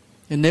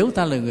 Nên nếu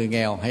ta là người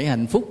nghèo, hãy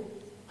hạnh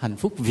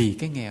phúc vì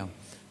cái nghèo.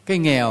 Cái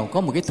nghèo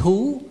có một cái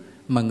thú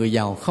mà người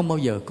giàu không bao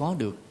giờ có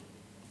được.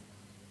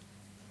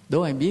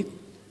 Đố ai biết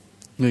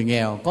người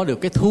nghèo có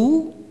được cái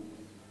thú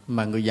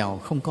mà người giàu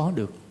không có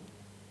được?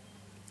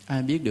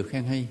 Ai biết được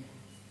khen hay?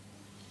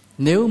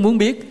 Nếu muốn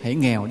biết, hãy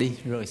nghèo đi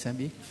rồi sẽ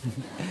biết.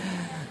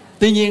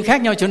 Tuy nhiên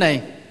khác nhau chỗ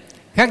này.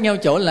 Khác nhau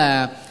chỗ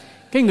là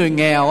cái người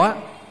nghèo á,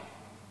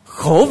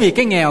 khổ vì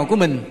cái nghèo của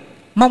mình,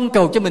 mong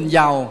cầu cho mình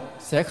giàu,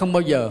 sẽ không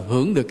bao giờ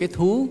hưởng được cái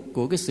thú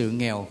của cái sự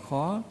nghèo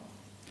khó.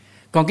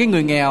 Còn cái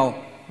người nghèo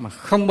mà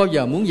không bao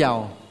giờ muốn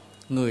giàu,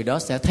 người đó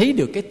sẽ thấy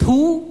được cái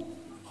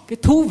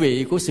thú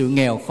vị của sự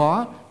nghèo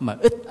khó mà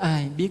ít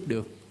ai biết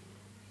được.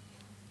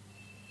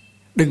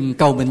 Đừng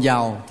cầu mình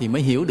giàu thì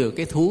mới hiểu được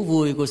cái thú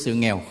vui của sự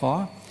nghèo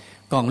khó.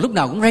 Còn lúc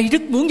nào cũng ray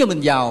rứt muốn cho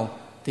mình giàu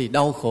thì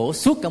đau khổ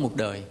suốt cả một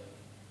đời.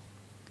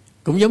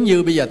 Cũng giống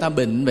như bây giờ ta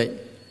bệnh vậy.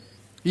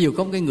 Ví dụ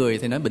có một cái người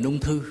thì nói bệnh ung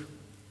thư.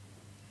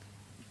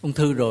 Ung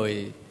thư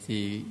rồi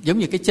thì giống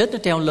như cái chết nó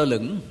treo lơ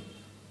lửng.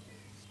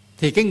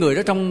 Thì cái người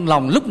đó trong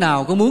lòng lúc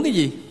nào có muốn cái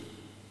gì?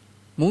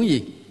 Muốn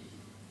gì?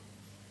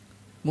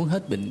 Muốn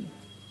hết bệnh.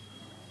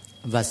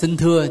 Và xin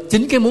thưa,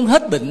 chính cái muốn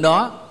hết bệnh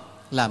đó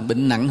làm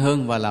bệnh nặng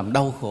hơn và làm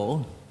đau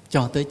khổ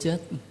cho tới chết.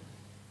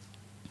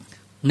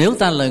 Nếu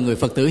ta là người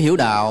Phật tử hiểu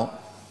đạo,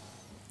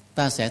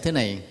 ta sẽ thế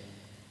này: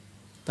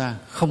 ta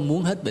không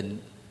muốn hết bệnh.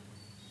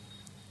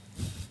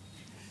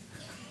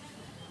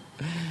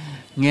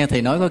 Nghe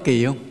thầy nói có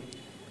kỳ không?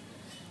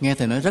 Nghe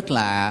thầy nói rất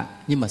lạ,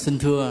 nhưng mà xin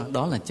thưa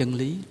đó là chân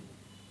lý.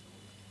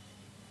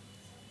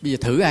 Bây giờ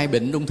thử ai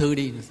bệnh ung thư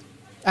đi,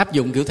 áp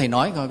dụng kiểu thầy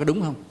nói coi có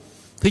đúng không.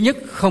 Thứ nhất,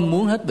 không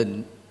muốn hết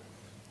bệnh.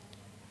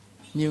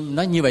 Nhưng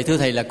nói như vậy thưa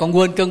thầy là con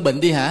quên cơn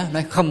bệnh đi hả?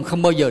 Nói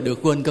không bao giờ được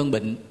quên cơn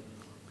bệnh.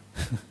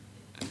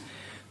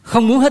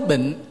 không muốn hết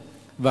bệnh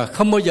và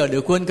không bao giờ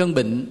được quên cơn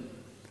bệnh.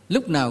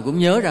 Lúc nào cũng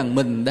nhớ rằng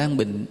mình đang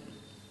bệnh,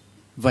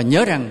 và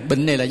nhớ rằng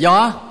bệnh này là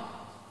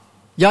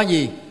do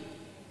gì?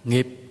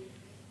 Nghiệp.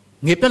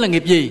 Nghiệp đó là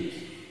nghiệp gì?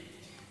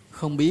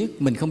 Không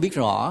biết, mình không biết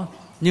rõ,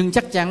 nhưng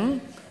chắc chắn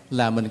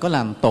là mình có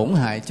làm tổn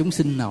hại chúng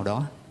sinh nào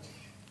đó.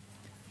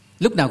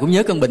 Lúc nào cũng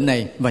nhớ cơn bệnh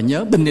này, và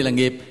nhớ bệnh này là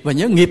nghiệp, và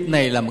nhớ nghiệp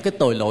này là một cái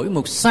tội lỗi,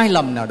 một sai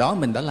lầm nào đó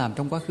mình đã làm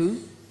trong quá khứ,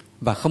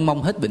 và không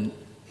mong hết bệnh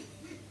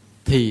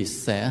thì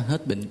sẽ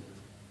hết bệnh.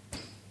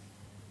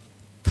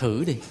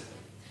 Thử đi.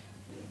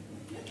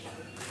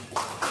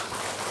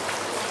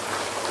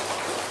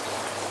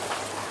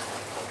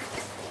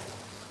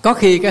 Có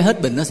khi cái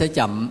hết bệnh nó sẽ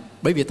chậm,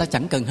 bởi vì ta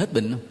chẳng cần hết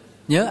bệnh.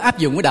 Nhớ áp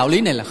dụng cái đạo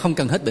lý này là không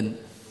cần hết bệnh.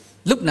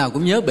 Lúc nào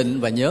cũng nhớ bệnh,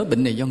 và nhớ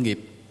bệnh này do nghiệp.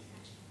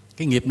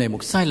 Cái nghiệp này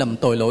một sai lầm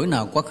tội lỗi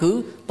nào quá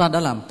khứ ta đã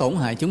làm tổn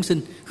hại chúng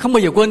sinh. Không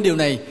bao giờ quên điều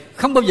này,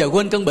 không bao giờ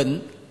quên cơn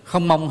bệnh,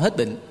 không mong hết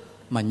bệnh,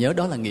 mà nhớ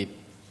đó là nghiệp.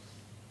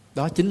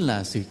 Đó chính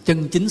là sự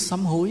chân chính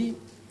sám hối.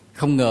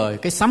 Không ngờ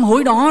cái sám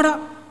hối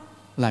đó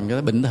làm cho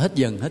cái bệnh ta hết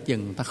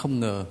dần, ta không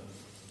ngờ.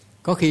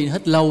 Có khi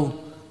hết lâu,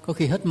 có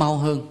khi hết mau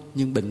hơn,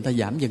 nhưng bệnh ta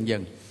giảm dần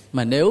dần.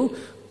 Mà nếu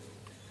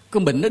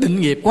con bệnh nó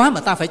định nghiệp quá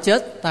mà ta phải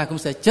chết, ta cũng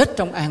sẽ chết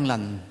trong an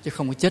lành, chứ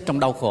không có chết trong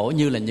đau khổ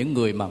như là những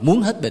người mà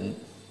muốn hết bệnh.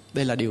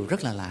 Đây là điều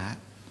rất là lạ.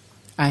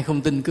 Ai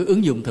không tin cứ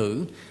ứng dụng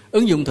thử.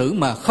 Ứng dụng thử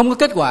mà không có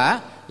kết quả,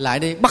 lại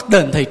đây bắt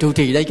đền thầy trụ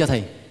trì đây cho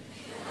thầy.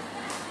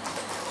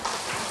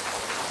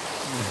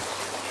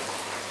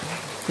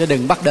 Chứ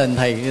đừng bắt đền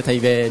thầy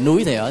về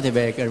núi thầy ở, thầy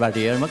về Bà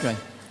Rịa mất rồi.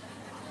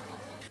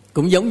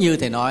 Cũng giống như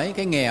thầy nói,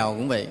 cái nghèo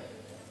cũng vậy.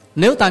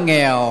 Nếu ta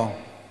nghèo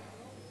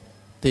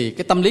thì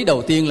cái tâm lý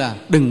đầu tiên là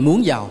đừng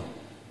muốn giàu.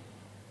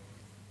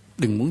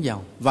 Đừng muốn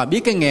giàu. Và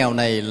biết cái nghèo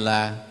này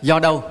là do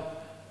đâu?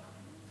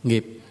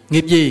 Nghiệp.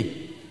 Nghiệp gì?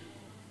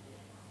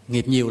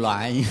 Nghiệp nhiều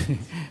loại.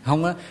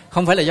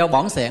 Không phải là do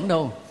bỏng sẻn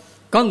đâu.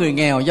 Có người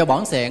nghèo do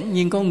bỏng sẻn,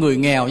 nhưng có người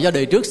nghèo do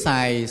đời trước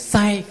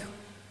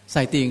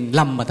xài tiền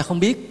lầm mà ta không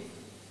biết.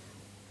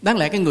 Đáng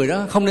lẽ cái người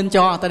đó không nên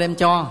cho, ta đem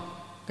cho,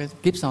 cái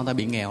kiếp sau ta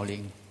bị nghèo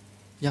liền.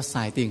 Do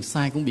xài tiền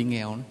sai cũng bị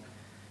nghèo nữa.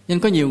 Nên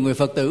có nhiều người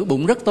Phật tử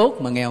bụng rất tốt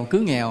mà nghèo cứ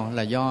nghèo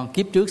là do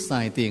kiếp trước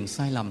xài tiền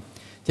sai lầm.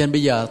 Cho nên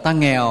bây giờ ta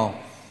nghèo,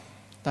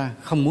 ta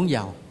không muốn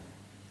giàu.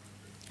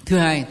 Thứ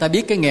hai, ta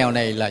biết cái nghèo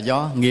này là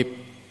do nghiệp.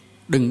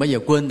 Đừng bao giờ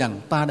quên rằng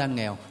ta đang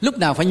nghèo. Lúc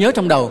nào phải nhớ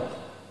trong đầu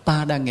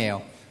ta đang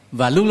nghèo.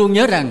 Và luôn luôn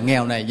nhớ rằng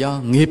nghèo này do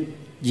nghiệp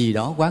gì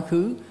đó quá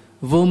khứ,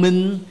 vô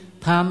minh,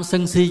 tham,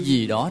 sân si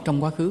gì đó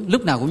trong quá khứ.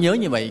 Lúc nào cũng nhớ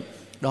như vậy.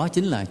 Đó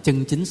chính là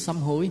chân chính sám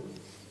hối.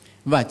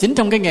 Và chính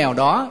trong cái nghèo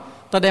đó,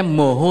 ta đem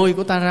mồ hôi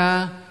của ta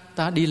ra,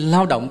 ta đi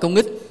lao động công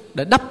ích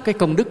để đắp cái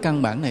công đức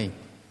căn bản này.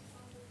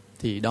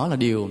 Thì đó là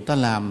điều ta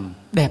làm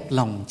đẹp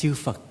lòng chư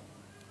Phật.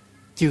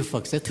 Chư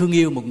Phật sẽ thương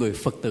yêu một người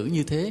Phật tử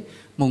như thế.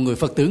 Một người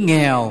Phật tử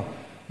nghèo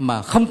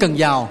mà không cần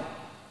giàu,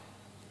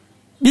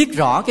 biết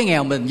rõ cái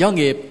nghèo mình do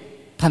nghiệp,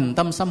 thành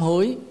tâm sám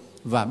hối,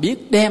 và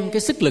biết đem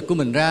cái sức lực của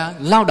mình ra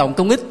lao động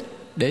công ích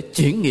để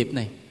chuyển nghiệp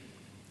này.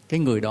 Cái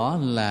người đó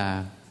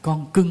là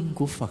con cưng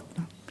của Phật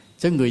đó.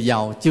 Chứ người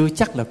giàu chưa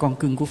chắc là con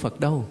cưng của Phật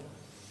đâu.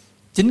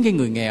 Chính cái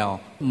người nghèo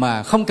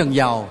mà không cần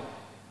giàu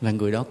là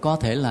người đó có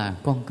thể là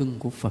con cưng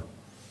của Phật.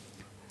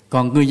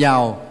 Còn người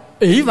giàu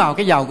ỷ vào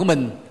cái giàu của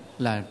mình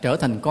là trở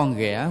thành con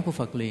ghẻ của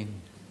Phật liền.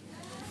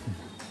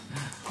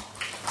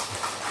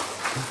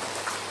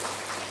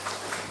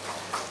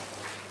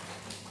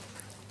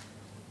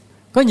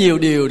 Có nhiều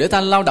điều để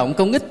ta lao động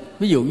công ích.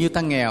 Ví dụ như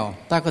ta nghèo,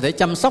 ta có thể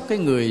chăm sóc cái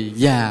người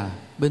già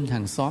bên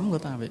hàng xóm của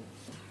ta vậy.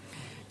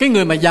 Cái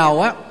người mà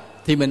giàu á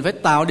thì mình phải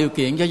tạo điều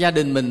kiện cho gia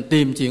đình mình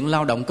tìm chuyện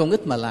lao động công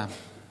ích mà làm.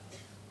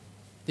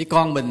 Thì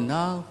con mình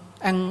nó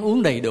ăn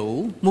uống đầy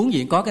đủ, muốn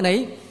gì có cái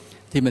nấy,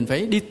 thì mình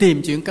phải đi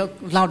tìm chuyện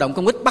lao động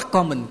công ích, bắt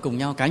con mình cùng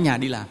nhau cả nhà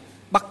đi làm.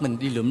 Bắt mình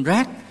đi lượm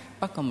rác,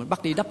 bắt con mình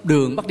bắt đi đắp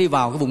đường, bắt đi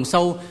vào cái vùng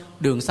sâu,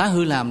 đường xá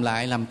hư làm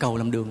lại, làm cầu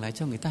làm đường lại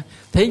cho người ta.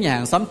 Thấy nhà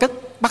hàng xóm cất,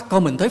 bắt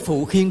con mình tới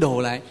phụ khiêng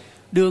đồ lại,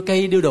 đưa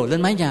cây đưa đồ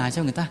lên mái nhà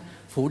cho người ta,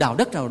 phụ đào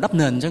đất rồi đắp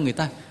nền cho người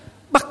ta.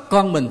 Bắt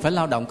con mình phải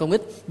lao động công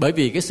ích, bởi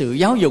vì cái sự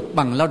giáo dục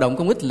bằng lao động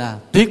công ích là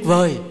tuyệt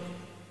vời.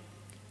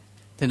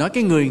 Thì nói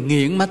cái người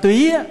nghiện ma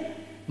túy á,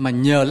 mà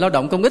nhờ lao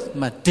động công ích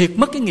mà triệt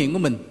mất cái nghiện của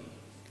mình,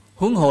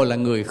 huống hồ là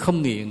người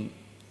không nghiện.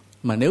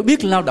 Mà nếu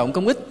biết lao động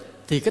công ích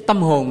thì cái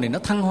tâm hồn này nó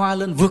thăng hoa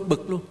lên vượt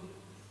bậc luôn.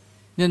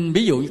 Nên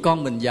ví dụ như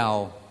con mình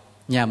giàu,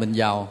 nhà mình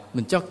giàu,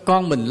 mình cho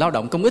con mình lao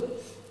động công ích,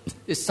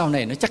 sau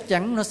này nó chắc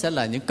chắn nó sẽ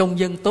là những công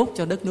dân tốt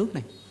cho đất nước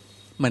này.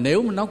 Mà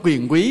nếu nó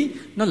quyền quý,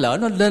 nó lỡ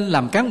nó lên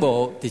làm cán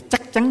bộ thì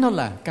chắc chắn nó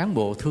là cán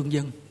bộ thương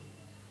dân.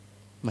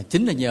 Mà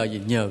chính là nhờ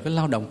gì? Nhờ cái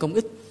lao động công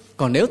ích.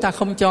 Còn nếu ta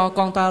không cho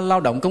con ta lao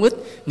động công ích,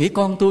 nghĩ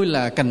con tôi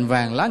là cành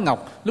vàng lá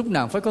ngọc, lúc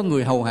nào phải có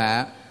người hầu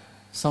hạ,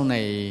 sau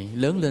này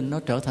lớn lên nó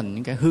trở thành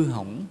những cái hư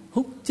hỏng,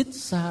 hút chích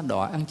sa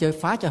đọa, ăn chơi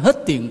phá cho hết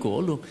tiền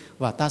của luôn.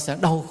 Và ta sẽ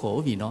đau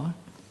khổ vì nó,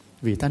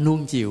 vì ta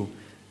nuông chiều.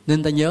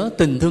 Nên ta nhớ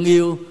tình thương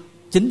yêu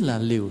chính là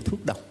liều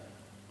thuốc độc.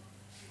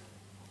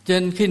 Cho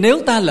nên khi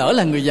nếu ta lỡ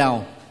là người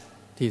giàu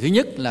thì thứ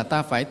nhất là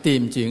ta phải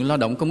tìm chuyện lao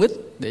động công ích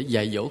để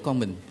dạy dỗ con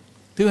mình.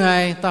 Thứ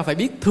hai, ta phải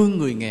biết thương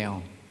người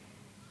nghèo.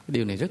 Cái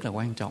điều này rất là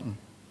quan trọng.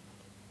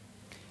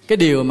 Cái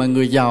điều mà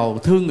người giàu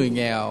thương người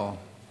nghèo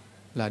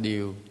là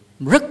điều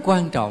rất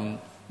quan trọng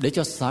để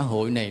cho xã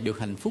hội này được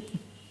hạnh phúc.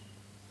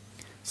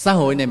 Xã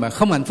hội này mà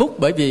không hạnh phúc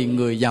bởi vì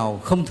người giàu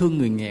không thương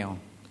người nghèo.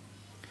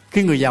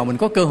 Khi người giàu mình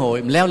có cơ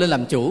hội, mình leo lên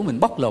làm chủ, mình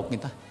bóc lột người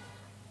ta.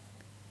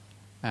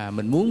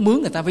 Mình muốn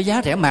mướn người ta với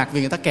giá rẻ mạt vì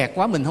người ta kẹt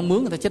quá, mình không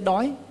mướn người ta chết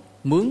đói.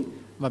 Mướn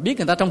và biết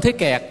người ta trong thế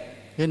kẹt,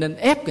 cho nên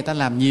ép người ta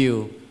làm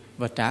nhiều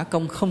và trả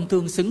công không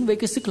tương xứng với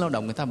cái sức lao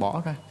động người ta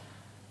bỏ ra.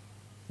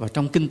 Và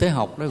trong kinh tế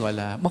học đó gọi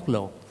là bóc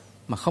lột,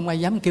 mà không ai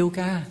dám kêu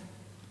ca.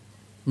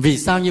 Vì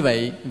sao như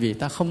vậy? Vì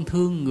ta không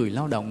thương người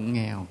lao động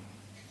nghèo.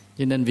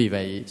 Cho nên vì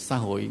vậy xã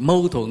hội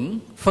mâu thuẫn,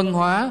 phân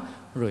hóa,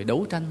 rồi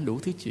đấu tranh đủ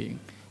thứ chuyện.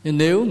 Nhưng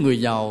nếu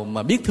người giàu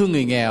mà biết thương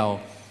người nghèo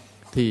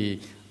thì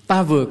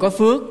ta vừa có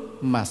phước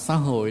mà xã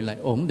hội lại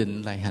ổn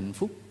định, lại hạnh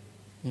phúc.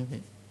 Như vậy,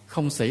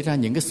 không xảy ra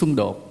những cái xung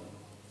đột.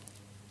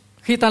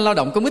 Khi ta lao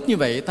động công ích như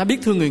vậy, ta biết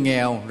thương người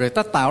nghèo, rồi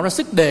ta tạo ra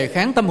sức đề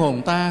kháng tâm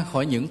hồn ta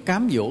khỏi những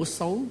cám dỗ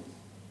xấu.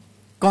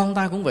 Con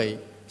ta cũng vậy.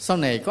 Sau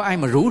này có ai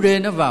mà rủ rê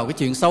nó vào cái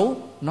chuyện xấu,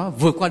 nó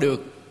vượt qua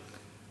được.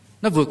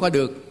 Nó vượt qua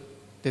được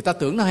thì ta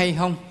tưởng nó hay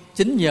không?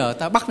 Chính nhờ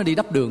ta bắt nó đi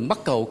đắp đường, bắt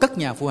cầu, cất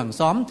nhà phụ hàng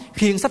xóm,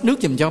 khiêng xách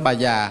nước giùm cho bà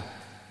già,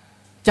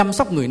 chăm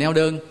sóc người neo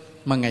đơn.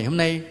 Mà ngày hôm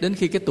nay đến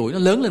khi cái tuổi nó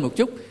lớn lên một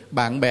chút,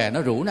 bạn bè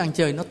nó rủ nó ăn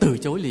chơi, nó từ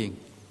chối liền.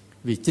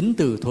 Vì chính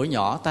từ thuở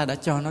nhỏ ta đã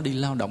cho nó đi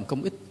lao động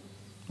công ích.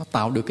 Nó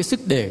tạo được cái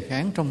sức đề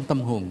kháng trong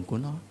tâm hồn của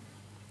nó.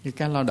 Thì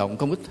cái lao động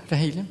công ích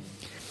hay lắm.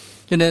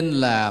 Cho nên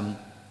là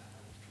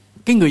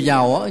cái người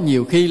giàu á,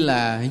 nhiều khi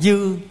là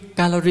dư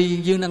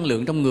calorie, dư năng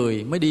lượng trong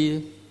người mới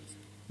đi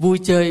vui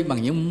chơi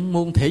bằng những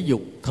môn thể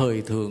dục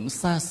thời thượng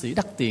xa xỉ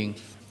đắt tiền.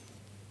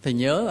 Thầy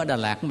nhớ ở Đà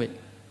Lạt cũng vậy.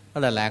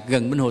 Ở Đà Lạt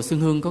gần bên Hồ Xuân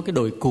Hương có cái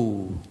đồi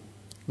cù.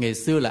 Ngày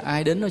xưa là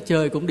ai đến nó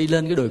chơi cũng đi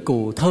lên cái đồi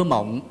cù thơ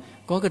mộng,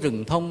 có cái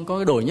rừng thông, có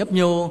cái đồi nhấp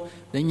nhô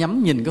để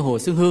ngắm nhìn cái Hồ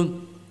Xuân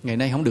Hương. Ngày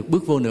nay không được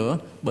bước vô nữa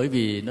bởi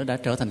vì nó đã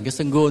trở thành cái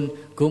sân golf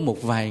của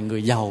một vài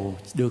người giàu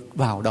được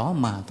vào đó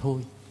mà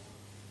thôi.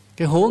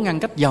 Cái hố ngăn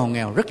cách giàu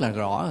nghèo rất là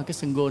rõ ở cái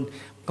sân golf.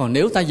 Còn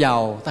nếu ta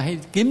giàu, ta hãy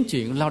kiếm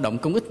chuyện lao động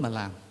công ích mà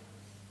làm,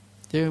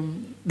 chứ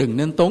đừng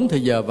nên tốn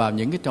thời giờ vào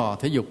những cái trò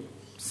thể dục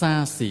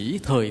xa xỉ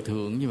thời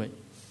thượng như vậy.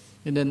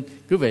 Cho nên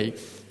quý vị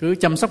cứ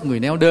chăm sóc người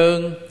neo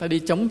đơn, ta đi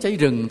chống cháy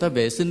rừng, ta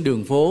vệ sinh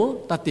đường phố,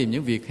 ta tìm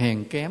những việc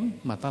hèn kém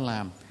mà ta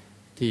làm,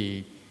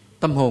 thì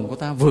tâm hồn của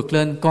ta vượt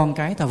lên, con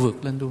cái ta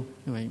vượt lên luôn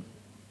như vậy.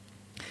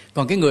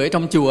 Còn cái người ở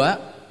trong chùa á,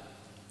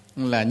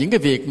 là những cái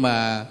việc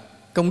mà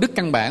công đức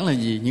căn bản là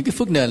gì, những cái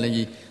phước nền là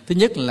gì? Thứ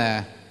nhất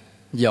là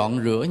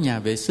dọn rửa nhà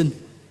vệ sinh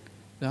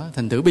đó.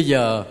 Thành thử bây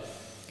giờ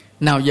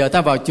nào giờ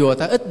ta vào chùa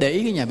ta ít để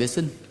ý cái nhà vệ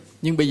sinh,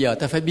 nhưng bây giờ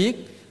ta phải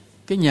biết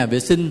cái nhà vệ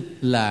sinh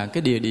là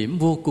cái địa điểm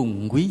vô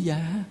cùng quý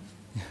giá.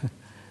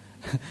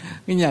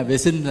 Cái nhà vệ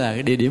sinh là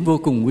cái địa điểm vô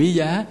cùng quý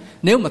giá.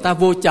 Nếu mà ta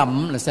vô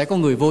chậm là sẽ có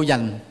người vô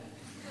dành.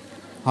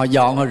 Họ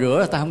dọn họ rửa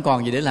là ta không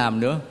còn gì để làm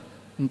nữa.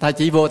 Ta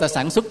chỉ vô ta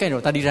sản xuất cái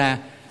rồi ta đi ra.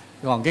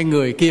 Còn cái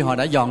người kia họ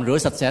đã dọn rửa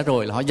sạch sẽ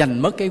rồi là họ dành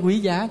mất cái quý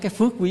giá, cái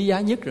phước quý giá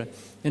nhất rồi.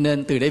 Cho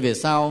nên từ đây về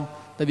sau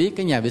ta biết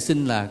cái nhà vệ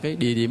sinh là cái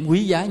địa điểm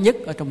quý giá nhất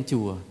ở trong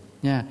chùa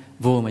nha,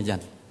 vô mà dành.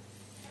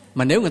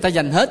 Mà nếu người ta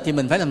dành hết thì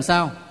mình phải làm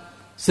sao?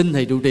 Xin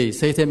thầy trụ trì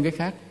xây thêm cái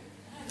khác.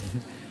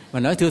 Mà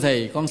nói thưa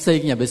thầy, con xây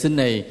cái nhà vệ sinh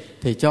này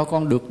thì cho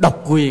con được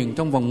độc quyền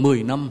trong vòng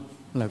 10 năm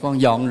là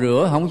con dọn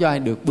rửa, không cho ai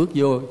được bước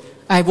vô.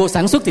 Ai vô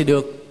sản xuất thì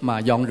được, mà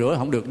dọn rửa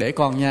không được để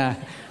con nha.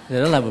 Thì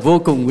đó là vô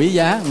cùng quý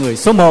giá, người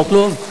số 1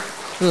 luôn,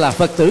 là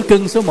Phật tử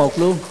cưng số 1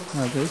 luôn.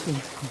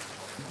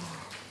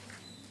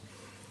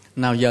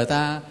 Nào giờ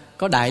ta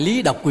có đại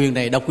lý độc quyền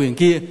này, độc quyền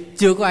kia,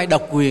 chưa có ai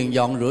độc quyền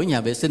dọn rửa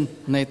nhà vệ sinh.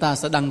 Nay ta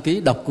sẽ đăng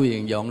ký độc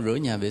quyền dọn rửa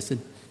nhà vệ sinh.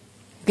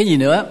 Cái gì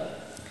nữa?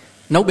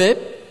 Nấu bếp.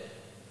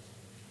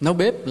 Nấu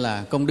bếp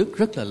là công đức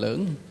rất là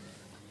lớn.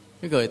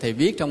 Cái rồi thầy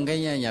viết trong cái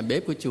nhà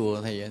bếp của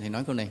chùa, thầy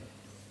nói câu này: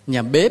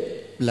 nhà bếp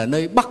là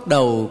nơi bắt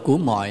đầu của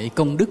mọi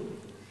công đức.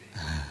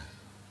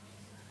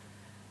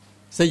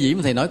 Sở dĩ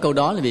mà thầy nói câu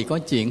đó là vì có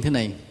chuyện thế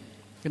này.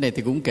 Cái này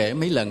thì cũng kể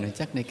mấy lần rồi,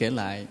 chắc này kể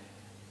lại.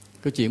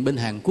 Câu chuyện bên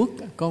Hàn Quốc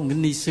có một cái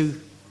ni sư.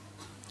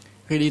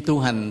 Khi đi tu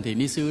hành thì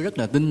ni sư rất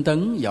là tinh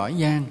tấn, giỏi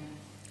giang,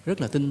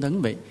 rất là tinh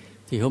tấn vậy.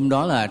 Thì hôm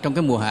đó là trong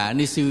cái mùa hạ,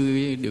 ni sư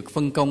được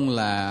phân công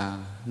là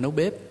nấu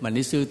bếp, mà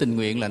ni sư tình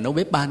nguyện là nấu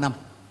bếp 3 năm.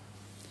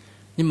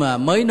 Nhưng mà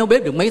mới nấu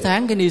bếp được mấy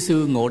tháng, cái ni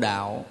sư ngộ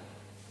đạo.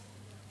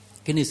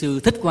 Cái ni sư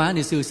thích quá,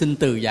 ni sư xin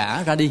từ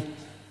giả ra đi,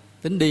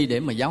 tính đi để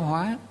mà giáo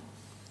hóa.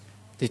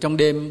 Thì trong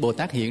đêm Bồ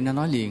Tát hiện ra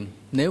nói liền: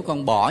 nếu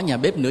con bỏ nhà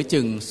bếp nửa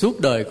chừng, suốt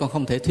đời con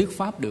không thể thuyết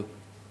pháp được.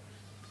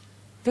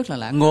 Rất là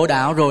lạ, ngộ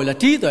đạo rồi là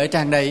trí tuệ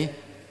tràn đầy,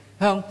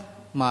 phải không?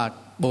 Mà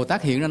Bồ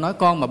Tát hiện ra nói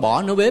con mà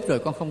bỏ nấu bếp rồi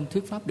con không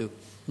thuyết pháp được.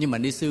 Nhưng mà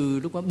ni sư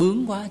lúc đó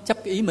bướng quá, chấp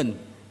cái ý mình,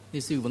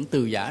 ni sư vẫn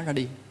từ giả ra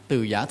đi,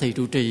 từ giả thầy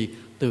trụ trì,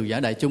 từ giả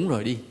đại chúng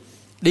rồi đi.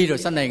 Đi rồi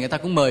sau này người ta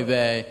cũng mời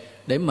về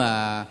để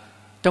mà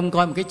trông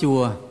coi một cái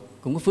chùa,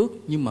 cũng có phước,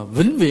 nhưng mà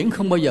vĩnh viễn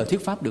không bao giờ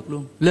thuyết pháp được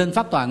luôn. Lên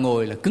pháp tòa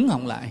ngồi là cứng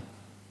họng lại.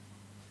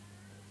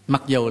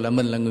 Mặc dù là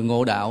mình là người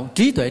ngộ đạo,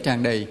 trí tuệ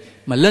tràn đầy,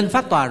 mà lên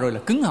pháp tòa rồi là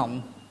cứng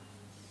họng.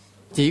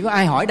 Chỉ có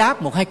ai hỏi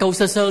đáp một hai câu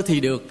sơ sơ thì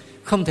được,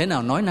 không thể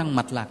nào nói năng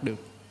mạch lạc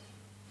được,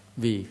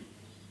 vì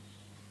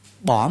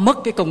bỏ mất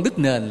cái công đức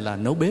nền là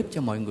nấu bếp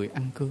cho mọi người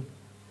ăn cơm.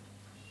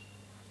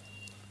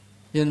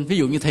 Nên ví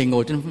dụ như thầy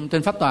ngồi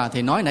trên pháp tòa,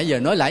 thầy nói nãy giờ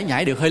nói lải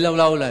nhải được hơi lâu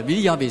lâu là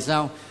lý do vì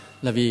sao?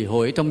 Là vì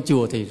hội trong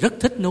chùa thì rất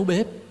thích nấu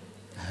bếp.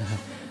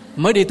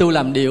 Mới đi tu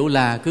làm điệu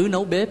là cứ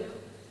nấu bếp,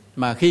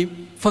 mà khi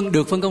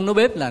được phân công nấu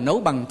bếp là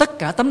nấu bằng tất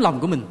cả tấm lòng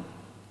của mình.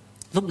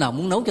 Lúc nào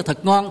muốn nấu cho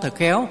thật ngon, thật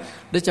khéo,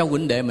 để cho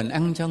huynh đệ mình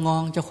ăn cho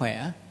ngon, cho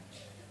khỏe.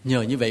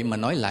 Nhờ như vậy mà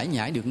nói lải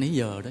nhải được nãy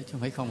giờ đó, chứ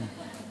không phải không.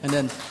 Cho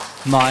nên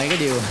mọi cái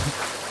điều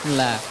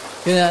là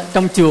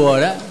trong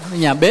chùa đó,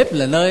 nhà bếp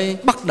là nơi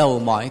bắt đầu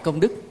mọi công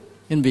đức.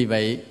 Nên vì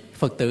vậy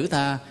Phật tử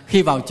ta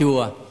khi vào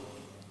chùa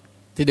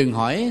thì đừng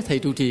hỏi thầy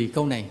trụ trì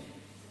câu này.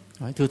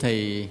 Hỏi thưa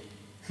thầy,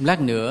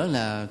 lát nữa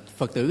là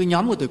Phật tử cái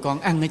nhóm của tụi con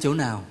ăn ở chỗ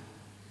nào?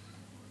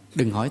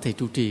 Đừng hỏi thầy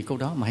trụ trì câu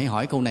đó, mà hãy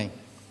hỏi câu này.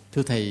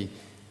 Thưa thầy,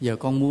 giờ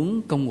con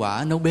muốn công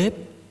quả nấu bếp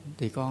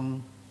thì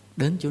con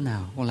đến chỗ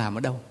nào, con làm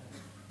ở đâu?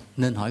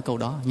 Nên hỏi câu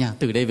đó nha,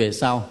 từ đây về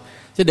sau.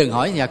 Chứ đừng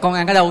hỏi nhà con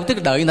ăn ở đâu, tức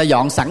là đợi người ta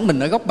dọn sẵn mình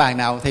ở góc bàn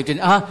nào. Thầy trụ trì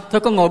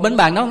thôi con ngồi bên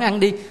bàn đó ăn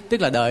đi,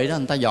 tức là đợi đó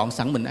người ta dọn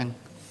sẵn mình ăn.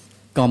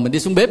 Còn mình đi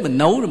xuống bếp mình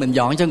nấu rồi mình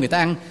dọn cho người ta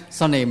ăn,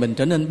 sau này mình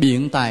trở nên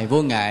biện tài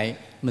vô ngại,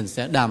 mình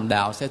sẽ đàm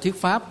đạo, sẽ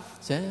thuyết pháp,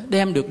 sẽ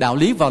đem được đạo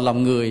lý vào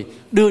lòng người,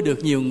 đưa được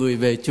nhiều người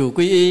về chùa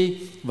quy y,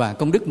 và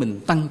công đức mình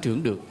tăng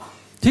trưởng được.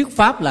 Thuyết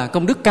pháp là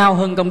công đức cao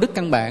hơn công đức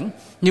căn bản,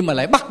 nhưng mà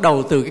lại bắt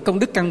đầu từ cái công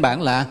đức căn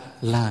bản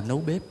là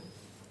nấu bếp.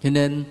 Cho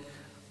nên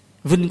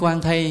vinh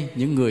quang thay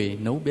những người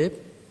nấu bếp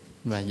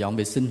và dọn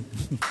vệ sinh.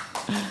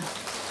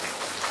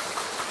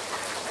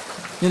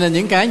 Nên là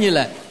những cái như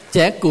là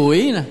chẻ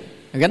củi nè,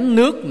 gánh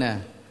nước nè,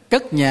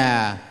 cất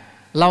nhà,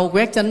 lau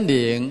quét chánh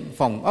điện,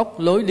 phòng ốc,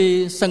 lối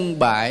đi, sân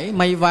bãi,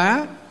 may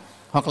vá.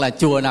 Hoặc là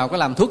chùa nào có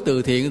làm thuốc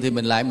từ thiện thì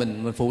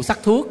mình phụ sắc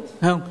thuốc,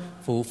 không?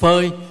 Phụ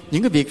phơi,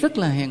 những cái việc rất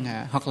là hèn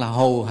hạ. Hoặc là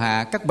hầu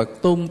hạ các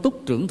bậc tôn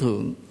túc trưởng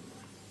thượng.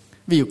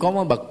 Ví dụ có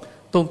một bậc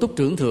tôn túc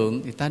trưởng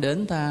thượng thì ta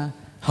đến ta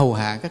hầu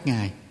hạ các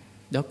ngài.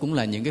 Đó cũng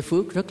là những cái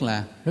phước rất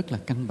là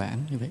căn bản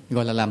như vậy,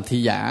 gọi là làm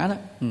thị giả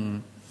đó.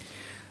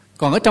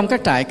 Còn ở trong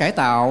các trại cải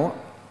tạo,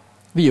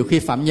 ví dụ khi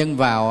phạm nhân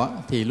vào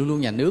thì luôn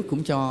luôn nhà nước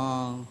cũng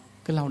cho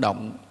cái lao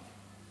động.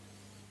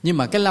 Nhưng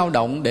mà cái lao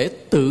động để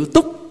tự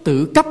túc,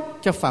 tự cấp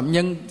cho phạm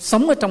nhân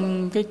sống ở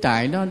trong cái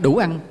trại đó đủ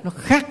ăn, nó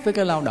khác với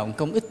cái lao động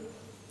công ích.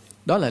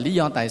 Đó là lý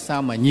do tại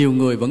sao mà nhiều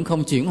người vẫn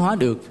không chuyển hóa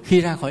được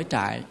khi ra khỏi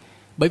trại.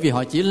 Bởi vì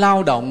họ chỉ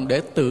lao động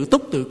để tự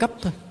túc, tự cấp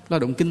thôi, lao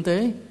động kinh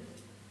tế,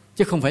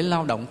 chứ không phải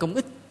lao động công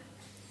ích.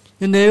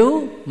 Nhưng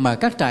nếu mà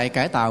các trại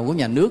cải tạo của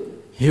nhà nước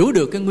hiểu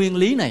được cái nguyên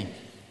lý này,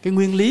 cái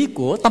nguyên lý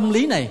của tâm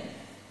lý này,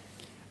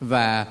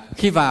 và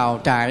khi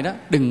vào trại đó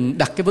đừng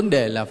đặt cái vấn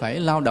đề là phải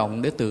lao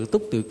động để tự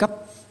túc tự cấp,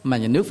 mà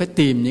nhà nước phải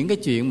tìm những cái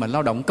chuyện mà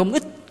lao động công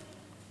ích,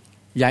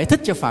 giải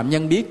thích cho phạm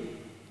nhân biết.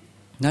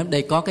 Nói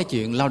đây có cái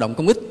chuyện lao động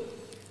công ích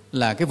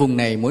là cái vùng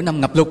này mỗi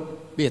năm ngập lụt,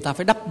 bây giờ ta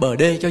phải đắp bờ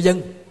đê cho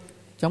dân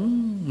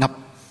chống ngập,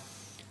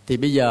 thì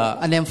bây giờ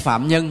anh em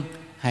phạm nhân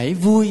hãy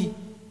vui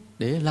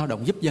để lao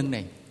động giúp dân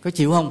này, có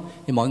chịu không?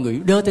 Thì mọi người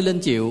đưa tay lên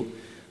chịu.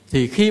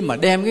 Thì khi mà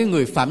đem cái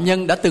người phạm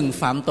nhân đã từng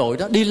phạm tội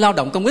đó đi lao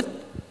động công ích,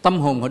 tâm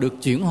hồn họ được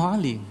chuyển hóa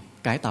liền,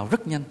 cải tạo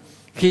rất nhanh.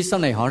 Khi sau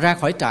này họ ra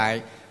khỏi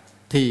trại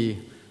thì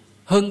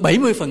hơn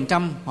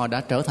 70% họ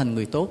đã trở thành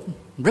người tốt,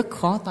 rất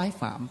khó tái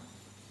phạm.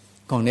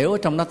 Còn nếu ở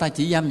trong đó ta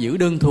chỉ giam giữ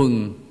đơn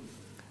thuần,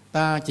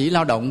 ta chỉ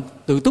lao động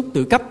tự túc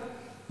tự cấp,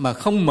 mà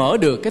không mở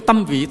được cái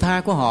tâm vị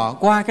tha của họ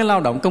qua cái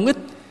lao động công ích,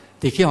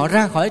 thì khi họ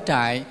ra khỏi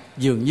trại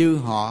dường như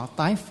họ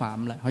tái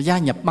phạm lại, họ gia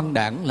nhập băng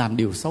đảng làm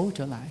điều xấu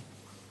trở lại.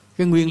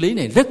 Cái nguyên lý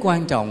này rất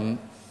quan trọng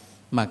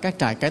mà các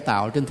trại cải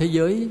tạo trên thế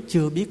giới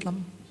chưa biết lắm.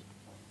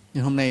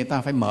 Nhưng hôm nay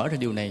ta phải mở ra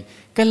điều này.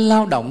 Cái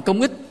lao động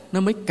công ích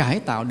nó mới cải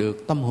tạo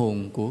được tâm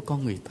hồn của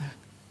con người ta.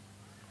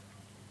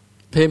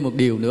 Thêm một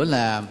điều nữa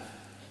là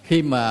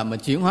khi mà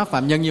chuyển hóa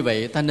phạm nhân như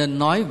vậy, ta nên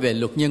nói về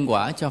luật nhân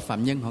quả cho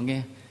phạm nhân họ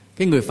nghe.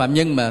 Cái người phạm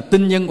nhân mà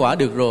tin nhân quả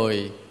được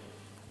rồi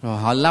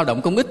họ lao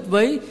động công ích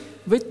với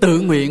tự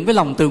nguyện, với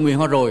lòng tự nguyện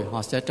họ rồi,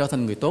 họ sẽ trở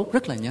thành người tốt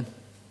rất là nhanh.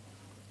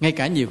 Ngay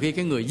cả nhiều khi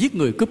cái người giết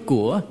người cướp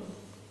của,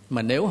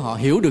 mà nếu họ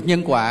hiểu được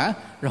nhân quả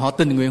rồi họ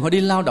tình nguyện họ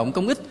đi lao động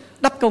công ích,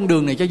 đắp con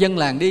đường này cho dân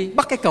làng đi,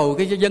 bắt cái cầu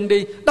kia cho dân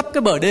đi, đắp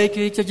cái bờ đê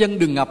kia cho dân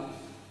đừng ngập,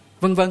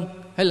 vân vân,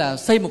 hay là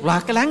xây một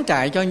loạt cái láng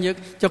trại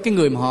cho cái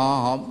người mà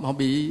họ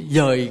bị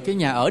dời cái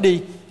nhà ở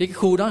đi, thì cái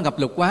khu đó ngập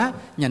lụt quá,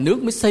 nhà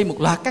nước mới xây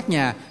một loạt các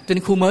nhà trên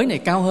khu mới này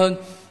cao hơn.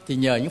 Thì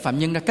nhờ những phạm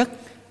nhân ra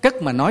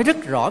cất mà nói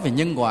rất rõ về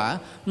nhân quả,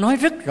 nói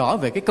rất rõ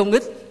về cái công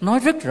ích, nói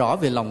rất rõ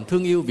về lòng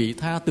thương yêu vị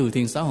tha từ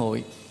thiện xã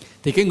hội,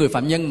 thì cái người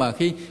phạm nhân mà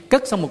khi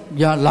cất xong một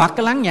loạt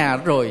cái láng nhà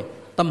rồi,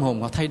 tâm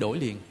hồn họ thay đổi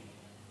liền,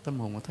 tâm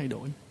hồn họ thay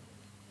đổi.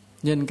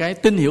 Nên cái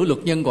tin hiểu luật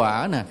nhân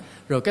quả nè,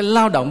 rồi cái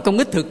lao động công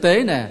ích thực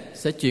tế nè,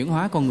 sẽ chuyển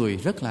hóa con người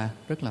rất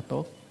là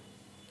tốt.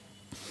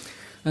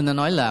 Nên nó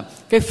nói là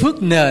cái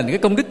phước nền, cái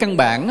công đức căn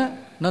bản đó,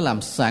 nó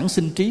làm sản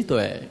sinh trí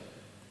tuệ.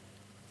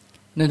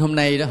 Nên hôm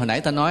nay đó, hồi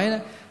nãy ta nói đó,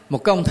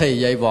 một cái ông thầy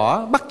dạy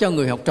võ bắt cho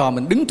người học trò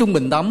mình đứng trung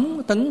bình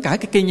đóng tấn cả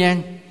cái cây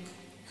nhang.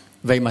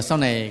 Vậy mà sau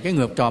này cái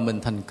người học trò mình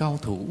thành cao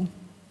thủ.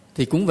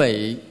 Thì cũng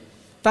vậy,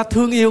 ta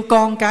thương yêu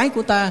con cái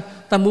của ta,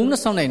 ta muốn nó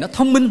sau này nó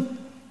thông minh,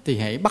 thì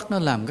hãy bắt nó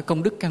làm cái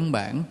công đức căn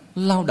bản,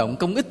 lao động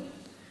công ích,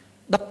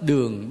 đắp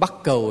đường, bắt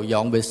cầu,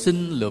 dọn vệ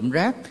sinh, lượm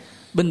rác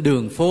bên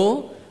đường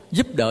phố,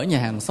 giúp đỡ nhà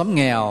hàng xóm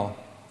nghèo,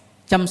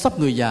 chăm sóc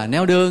người già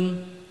neo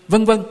đơn,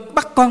 vân vân.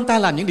 Bắt con ta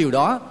làm những điều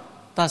đó,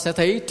 ta sẽ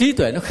thấy trí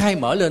tuệ nó khai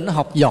mở lên, nó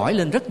học giỏi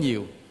lên rất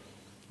nhiều.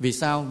 Vì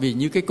sao? Vì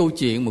như cái câu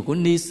chuyện mà của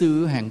ni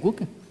sư ở Hàn Quốc,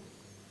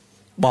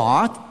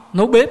 bỏ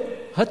nấu bếp,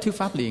 hết thuyết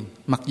pháp liền.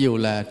 Mặc dù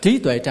là trí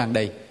tuệ tràn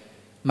đầy,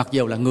 mặc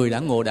dù là người đã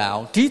ngộ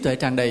đạo, trí tuệ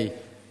tràn đầy,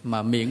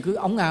 mà miệng cứ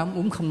ống ám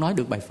úng không nói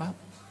được bài pháp.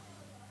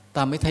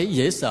 Ta mới thấy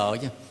dễ sợ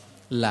chứ,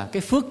 là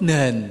cái phước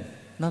nền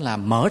nó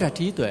làm mở ra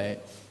trí tuệ,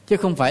 chứ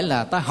không phải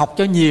là ta học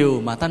cho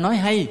nhiều mà ta nói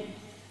hay.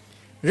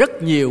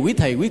 Rất nhiều quý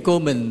thầy quý cô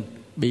mình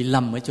bị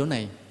lầm ở chỗ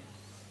này,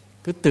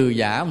 cứ từ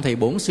giả ông thầy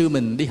bổn sư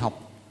mình đi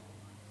học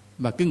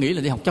và cứ nghĩ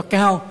là đi học cho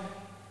cao,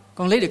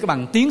 con lấy được cái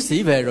bằng tiến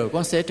sĩ về rồi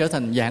con sẽ trở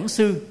thành giảng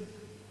sư.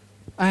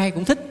 Ai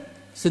cũng thích.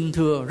 Xin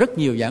thưa, rất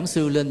nhiều giảng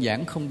sư lên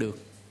giảng không được,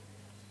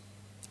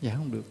 giảng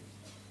không được.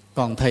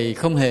 Còn thầy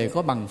không hề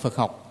có bằng Phật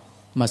học,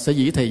 mà sở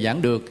dĩ thầy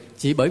giảng được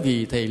chỉ bởi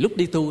vì thầy lúc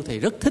đi tu thầy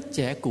rất thích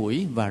chẻ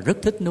củi và rất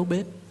thích nấu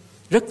bếp,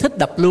 rất thích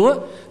đập lúa.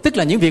 Tức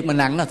là những việc mà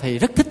nặng là thầy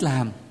rất thích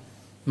làm.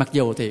 Mặc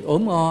dù thầy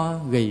ốm o,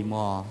 gầy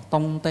mò,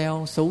 tông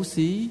teo, xấu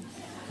xí,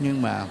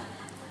 nhưng mà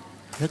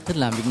rất thích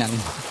làm việc nặng.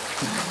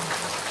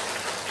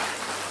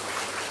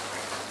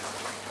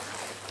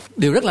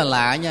 Điều rất là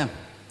lạ nha,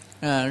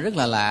 rất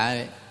là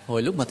lạ.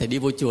 Hồi lúc mà thầy đi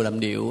vô chùa làm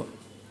điệu,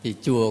 thì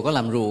chùa có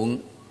làm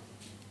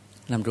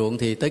ruộng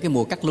thì tới cái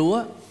mùa cắt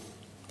lúa,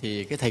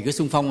 thì cái thầy cứ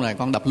xung phong là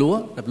con đập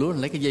lúa là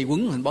lấy cái dây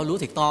quấn mình bó lúa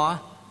thiệt to.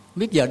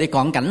 Biết giờ đây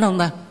còn cảnh không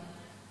ta?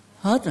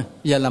 Hết rồi,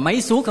 giờ là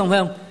máy suốt không phải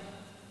không?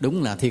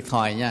 Đúng là thiệt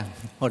thòi nha.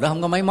 Hồi đó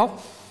không có máy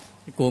móc,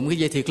 cuộn cái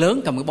dây thiệt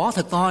lớn, cầm cái bó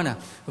thật to nè,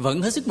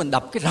 vẫn hết sức mình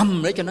đập cái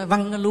rầm để cho nó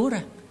văng cái lúa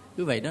ra.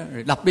 Cứ vậy đó,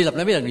 rồi đập đi đập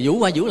lại, biết là vũ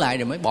qua vũ lại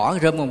rồi mới bỏ cái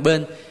rơm một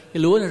bên,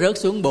 cái lúa nó rớt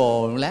xuống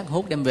bồ, lát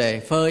hốt đem về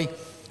phơi.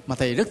 Mà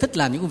thầy rất thích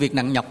làm những công việc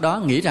nặng nhọc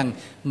đó, nghĩ rằng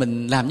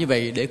mình làm như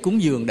vậy để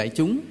cúng dường đại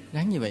chúng,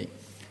 đáng như vậy.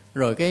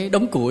 Rồi cái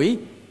đống củi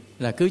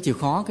là cứ chịu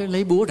khó cái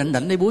lấy búa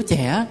rảnh lấy búa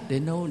chẻ để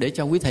nấu, để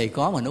cho quý thầy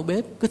có mà nấu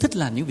bếp. Cứ thích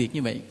làm những việc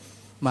như vậy,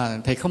 mà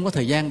thầy không có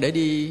thời gian để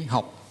đi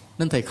học,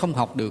 nên thầy không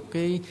học được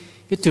cái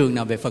trường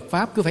nào về Phật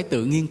pháp, cứ phải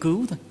tự nghiên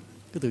cứu thôi,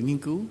 cứ tự nghiên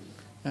cứu.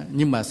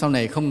 Nhưng mà sau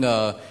này không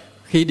ngờ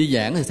khi đi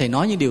giảng thì thầy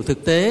nói những điều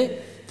thực tế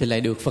thì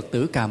lại được Phật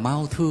tử Cà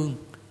Mau thương.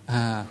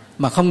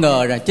 Mà không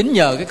ngờ là chính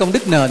nhờ cái công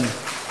đức nền,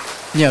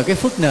 nhờ cái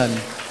phước nền.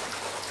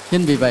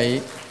 Nên vì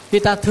vậy khi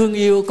ta thương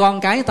yêu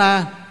con cái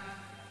ta,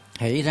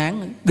 hãy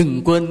ráng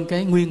đừng quên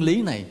cái nguyên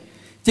lý này.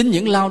 Chính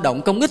những lao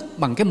động công ích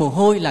bằng cái mồ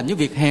hôi, làm những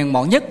việc hèn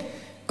mọn nhất,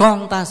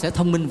 con ta sẽ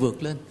thông minh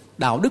vượt lên,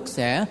 đạo đức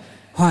sẽ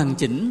hoàn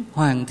chỉnh,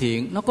 hoàn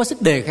thiện, nó có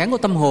sức đề kháng của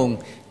tâm hồn,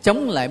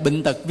 chống lại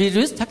bệnh tật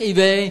virus HIV,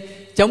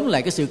 chống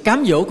lại cái sự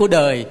cám dỗ của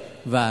đời,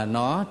 và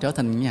nó trở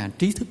thành nhà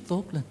trí thức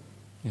tốt lên.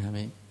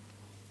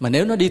 Mà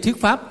nếu nó đi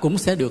thuyết pháp cũng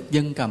sẽ được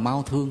dân Cà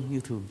Mau thương như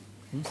thường,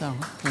 không sao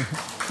hết.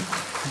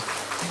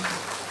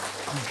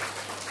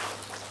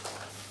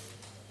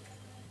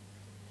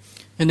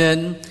 Cho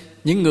nên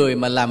những người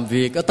mà làm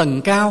việc ở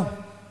tầng cao,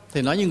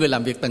 thì nói những người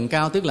làm việc tầng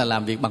cao tức là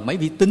làm việc bằng máy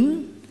vi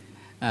tính,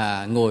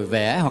 ngồi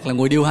vẽ hoặc là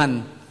ngồi điều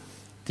hành,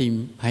 thì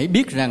hãy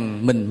biết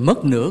rằng mình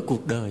mất nửa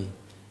cuộc đời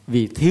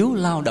vì thiếu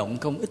lao động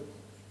công ích.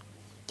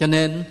 Cho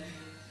nên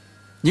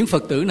những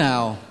Phật tử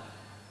nào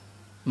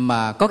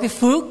mà có cái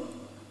phước,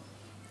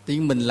 thì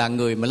mình là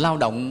người mà lao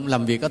động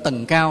làm việc ở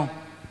tầng cao,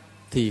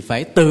 thì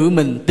phải tự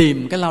mình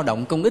tìm cái lao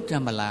động công ích ra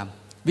mà làm.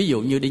 Ví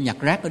dụ như đi nhặt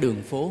rác ở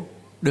đường phố,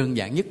 đơn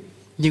giản nhất,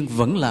 nhưng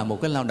vẫn là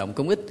một cái lao động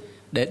công ích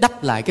để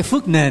đắp lại cái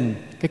phước nền,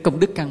 cái công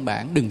đức căn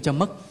bản, đừng cho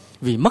mất.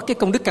 Vì mất cái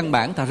công đức căn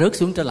bản, ta rớt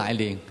xuống trở lại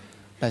liền,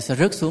 ta sẽ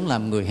rớt xuống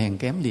làm người hèn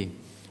kém liền.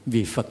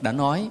 Vì Phật đã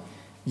nói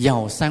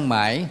giàu sang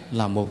mãi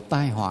là một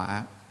tai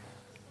họa.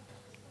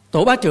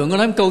 Tổ Bá Trượng có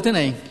nói một câu thế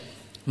này: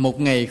 một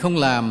ngày không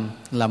làm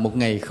là một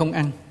ngày không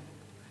ăn.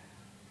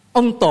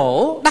 Ông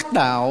tổ đắc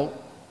đạo,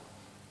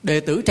 đệ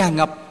tử tràn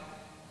ngập,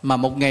 mà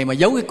một ngày mà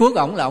giấu cái cuốc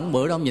ổng là ổng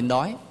bữa đó ổng nhịn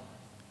đói.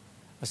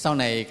 Sau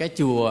này cái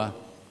chùa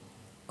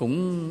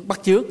cũng bắt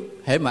chước,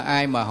 hễ mà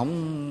ai mà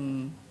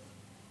không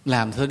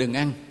làm thôi đừng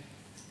ăn.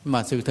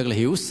 Mà sự thật là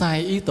hiểu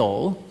sai ý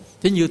tổ.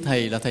 Thế như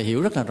thầy là thầy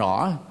hiểu rất là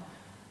rõ.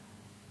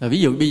 Là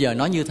ví dụ bây giờ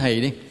nói như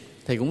thầy đi,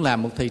 thầy cũng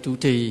làm một thầy trụ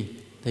trì,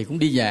 thầy cũng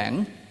đi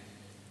giảng,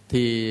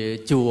 thì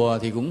chùa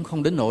thì cũng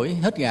không đến nỗi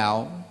hết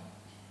gạo,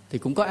 thì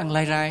cũng có ăn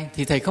lai rai,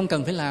 thì thầy không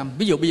cần phải làm.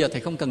 Ví dụ bây giờ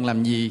thầy không cần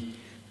làm gì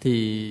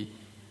thì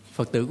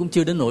Phật tử cũng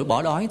chưa đến nỗi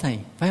bỏ đói thầy,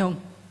 phải không?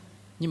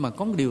 Nhưng mà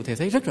có một điều thầy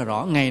thấy rất là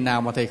rõ, ngày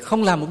nào mà thầy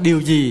không làm một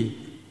điều gì,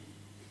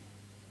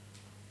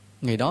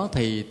 ngày đó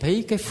thầy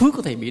thấy cái phước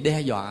của thầy bị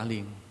đe dọa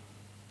liền.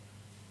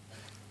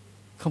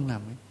 Không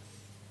làm ấy.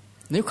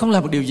 Nếu không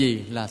làm một điều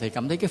gì là thầy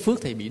cảm thấy cái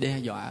phước thầy bị đe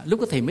dọa. Lúc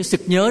đó thầy mới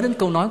sực nhớ đến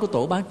câu nói của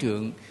Tổ Bá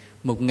Trượng: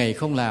 một ngày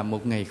không làm,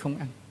 một ngày không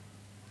ăn.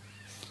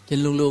 Cho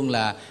nên luôn luôn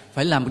là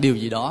phải làm một điều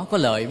gì đó có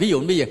lợi. Ví dụ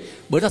bây giờ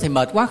bữa đó thầy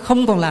mệt quá,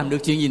 không còn làm được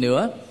chuyện gì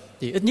nữa,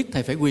 thì ít nhất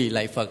thầy phải quỳ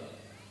lạy Phật,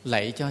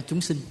 lạy cho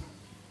chúng sinh,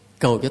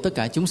 cầu cho tất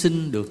cả chúng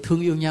sinh được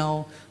thương yêu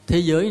nhau, thế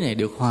giới này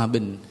được hòa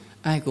bình,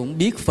 ai cũng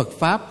biết Phật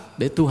Pháp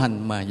để tu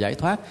hành mà giải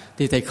thoát,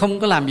 thì thầy không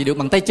có làm gì được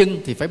bằng tay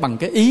chân, thì phải bằng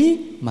cái ý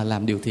mà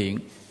làm điều thiện.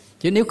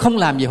 Chứ nếu không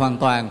làm gì hoàn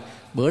toàn,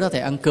 bữa đó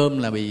thầy ăn cơm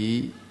là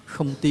bị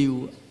không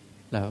tiêu,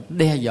 là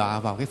đe dọa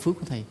vào cái phước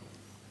của thầy.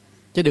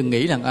 Chứ đừng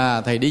nghĩ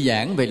rằng thầy đi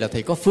giảng vậy là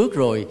thầy có phước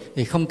rồi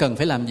thì không cần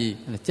phải làm gì,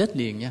 là chết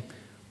liền nha.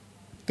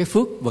 Cái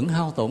phước vẫn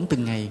hao tổn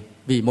từng ngày,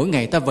 vì mỗi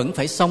ngày ta vẫn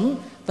phải sống,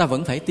 ta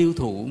vẫn phải tiêu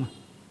thụ mà.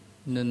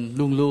 Nên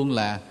luôn luôn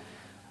là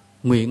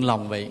nguyện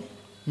lòng vậy.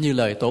 Như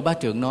lời Tổ Bá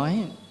Trượng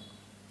nói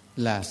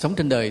là sống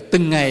trên đời,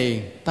 từng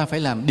ngày ta phải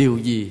làm điều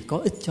gì có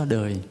ích cho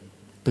đời.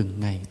 Từng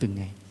ngày, từng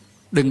ngày.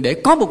 Đừng để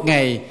có một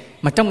ngày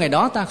mà trong ngày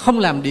đó ta không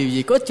làm điều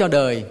gì có ích cho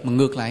đời, mà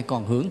ngược lại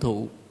còn hưởng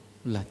thụ,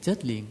 là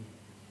chết liền.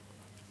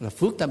 Là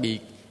phước ta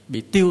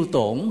bị tiêu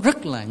tổn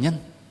rất là nhanh.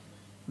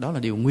 Đó là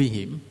điều nguy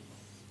hiểm.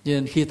 Cho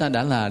nên khi ta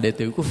đã là đệ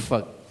tử của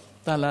Phật,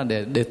 ta là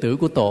đệ tử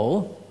của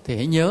Tổ, thì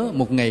hãy nhớ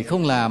một ngày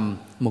không làm,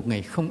 một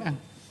ngày không ăn.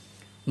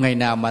 Ngày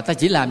nào mà ta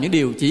chỉ làm những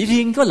điều chỉ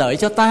riêng có lợi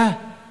cho ta,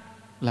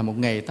 là một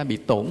ngày ta bị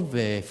tổn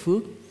về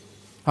phước.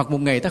 Hoặc một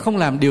ngày ta không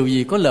làm điều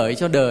gì có lợi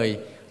cho đời,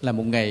 là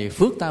một ngày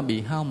phước ta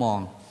bị hao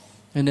mòn.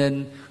 Cho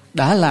nên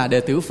đã là đệ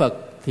tử Phật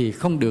thì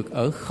không được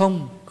ở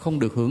không, không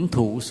được hưởng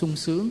thụ sung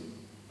sướng.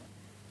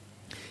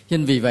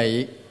 Nên vì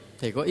vậy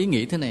thầy có ý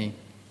nghĩ thế này: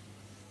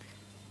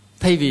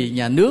 thay vì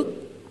nhà nước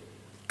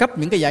cấp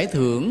những cái giải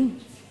thưởng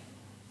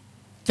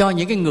cho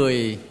những cái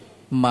người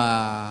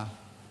mà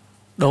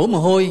đổ mồ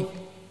hôi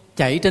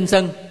chạy trên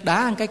sân,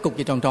 đá cái cục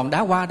gì tròn tròn,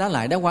 đá qua đá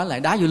lại, đá qua lại,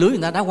 đá vô lưới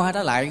người ta, đá qua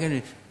đá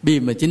lại, vì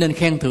mà chỉ nên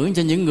khen thưởng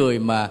cho những người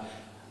mà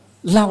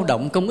lao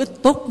động công ích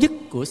tốt nhất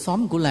của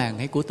xóm, của làng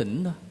hay của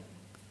tỉnh đó.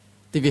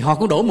 Thì vì họ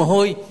cũng đổ mồ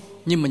hôi,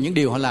 nhưng mà những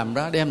điều họ làm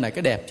đó đem lại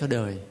cái đẹp cho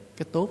đời,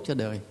 cái tốt cho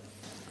đời.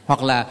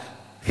 Hoặc là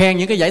khen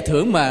những cái giải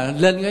thưởng mà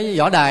lên cái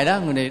võ đài đó,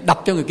 người này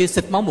đập cho người kia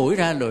xịt máu mũi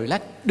ra, rồi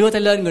lát đưa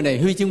tay lên, người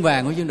này huy chương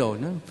vàng, huy chương đồ.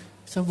 Nó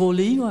sao vô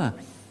lý quá à.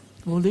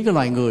 Vô lý, cái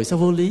loài người sao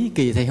vô lý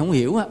kỳ, thầy không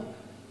hiểu á.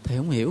 Thầy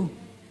không hiểu.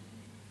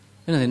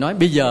 Thế nên thầy nói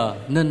bây giờ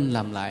nên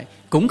làm lại.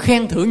 Cũng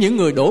khen thưởng những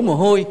người đổ mồ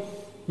hôi,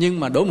 nhưng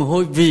mà đổ mồ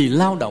hôi vì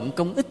lao động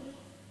công ích.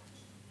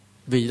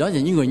 Vì đó là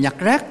những người nhặt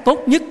rác tốt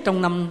nhất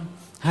trong năm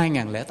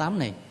 2008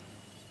 này.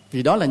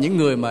 Vì đó là những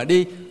người mà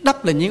đi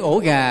đắp lên những ổ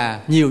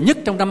gà nhiều nhất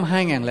trong năm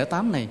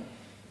 2008 này.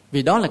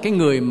 Vì đó là cái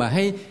người mà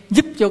hay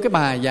giúp cho cái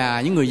bà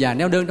già, những người già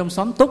neo đơn trong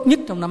xóm tốt nhất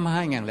trong năm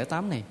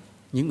 2008 này.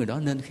 Những người đó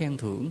nên khen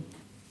thưởng.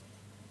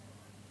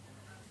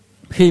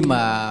 Khi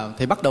mà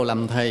thầy bắt đầu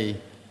làm thầy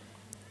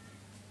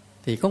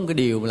thì có một cái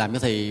điều làm cho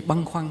thầy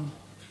băn khoăn,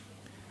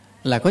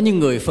 là có những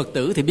người Phật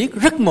tử thì biết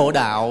rất mộ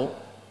đạo,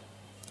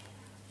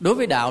 đối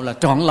với đạo là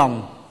trọn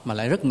lòng, mà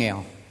lại rất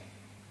nghèo.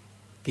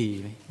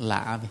 Kỳ vậy,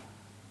 lạ vậy.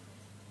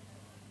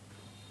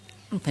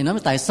 Thầy nói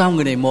tại sao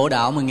người này mộ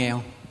đạo mà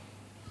nghèo?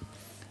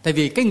 Tại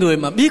vì cái người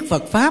mà biết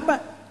Phật Pháp á,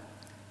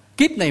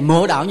 kiếp này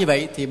mộ đạo như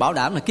vậy thì bảo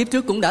đảm là kiếp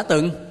trước cũng đã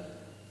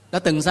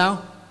từng sao?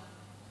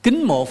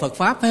 Kính mộ Phật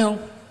Pháp, phải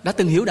không? Đã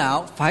từng hiểu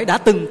đạo, phải đã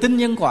từng tin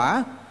nhân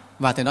quả.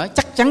 Và thầy nói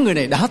chắc chắn người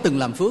này đã từng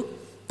làm phước.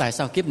 Tại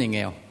sao kiếp này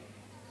nghèo?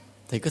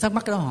 Thì cứ thắc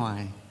mắc đó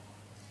hoài.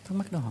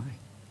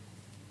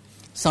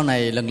 Sau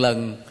này lần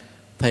lần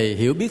thầy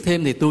hiểu biết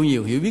thêm, thì tu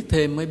nhiều hiểu biết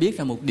thêm, mới biết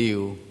ra một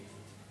điều.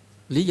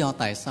 Lý do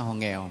tại sao họ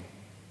nghèo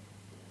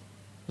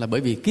là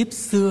bởi vì kiếp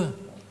xưa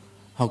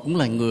họ cũng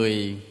là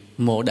người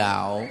mộ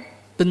đạo,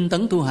 tinh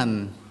tấn tu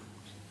hành,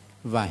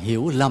 và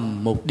hiểu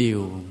lầm một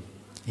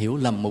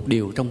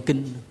điều trong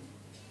kinh.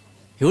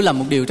 Hiểu lầm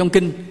một điều trong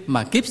kinh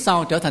mà kiếp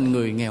sau trở thành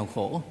người nghèo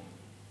khổ.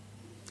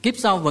 Kiếp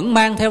sau vẫn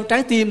mang theo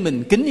trái tim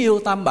mình kính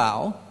yêu Tam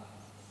Bảo,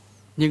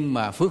 nhưng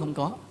mà phước không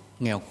có,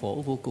 nghèo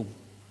khổ vô cùng.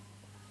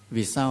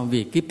 Vì sao?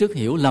 Vì kiếp trước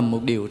hiểu lầm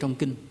một điều trong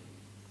kinh,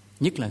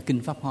 nhất là kinh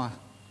Pháp Hoa.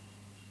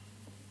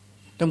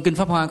 Trong kinh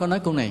Pháp Hoa có nói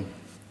câu này: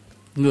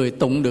 người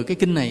tụng được cái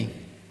kinh này,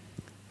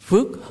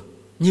 phước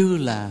như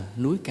là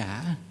núi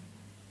cả.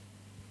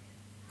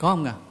 Có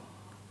không ạ?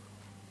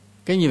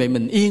 Cái như vậy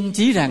mình yên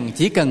chí rằng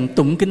chỉ cần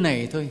tụng kinh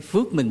này thôi,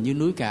 phước mình như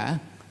núi cả.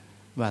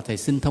 Và thầy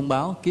xin thông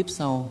báo kiếp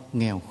sau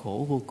nghèo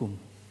khổ vô cùng.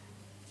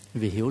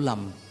 Vì hiểu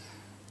lầm,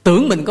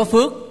 tưởng mình có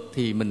phước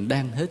thì mình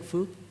đang hết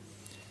phước.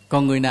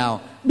 Còn người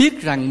nào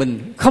biết rằng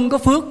mình không có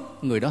phước,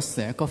 người đó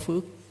sẽ có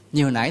phước.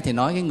 Như hồi nãy thầy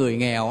nói cái người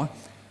nghèo,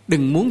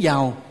 đừng muốn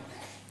giàu,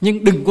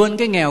 nhưng đừng quên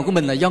cái nghèo của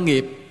mình là do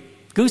nghiệp.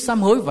 Cứ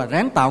sám hối và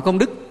ráng tạo công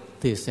đức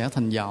thì sẽ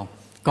thành giàu.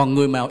 Còn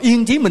người mà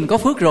yên chí mình có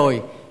phước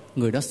rồi,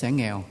 người đó sẽ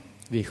nghèo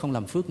vì không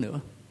làm phước nữa.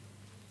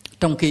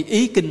 Trong khi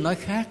ý kinh nói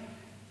khác.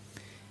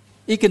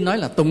 Ý kinh nói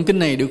là tụng kinh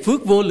này được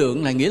phước vô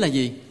lượng là nghĩa là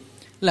gì?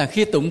 Là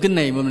khi tụng kinh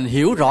này mà mình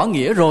hiểu rõ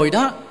nghĩa rồi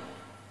đó,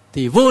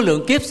 thì vô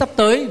lượng kiếp sắp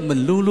tới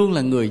mình luôn luôn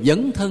là người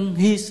dấn thân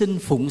hy sinh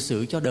phụng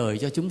sự cho đời,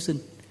 cho chúng sinh.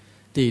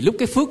 Thì lúc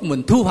cái phước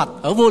mình thu hoạch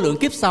ở vô lượng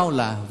kiếp sau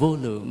là vô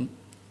lượng.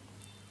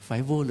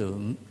 Phải vô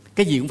lượng.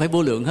 Cái gì cũng phải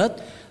vô lượng hết.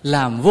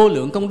 Làm vô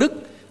lượng công đức,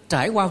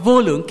 trải qua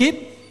vô lượng kiếp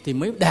thì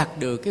mới đạt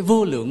được cái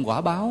vô lượng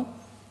quả báo.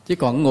 Chứ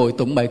còn ngồi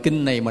tụng bài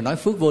kinh này mà nói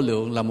phước vô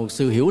lượng là một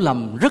sự hiểu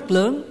lầm rất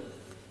lớn.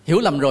 Hiểu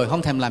lầm rồi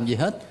không thèm làm gì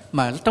hết,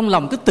 mà trong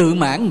lòng cứ tự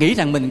mãn nghĩ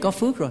rằng mình có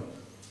phước rồi.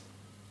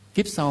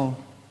 Kiếp sau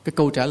cái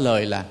câu trả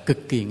lời là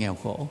cực kỳ nghèo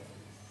khổ.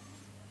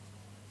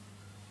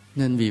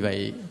 Nên vì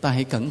vậy ta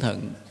hãy cẩn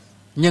thận.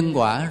 Nhân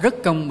quả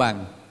rất công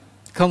bằng.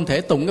 Không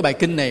thể tụng cái bài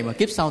kinh này mà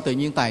kiếp sau tự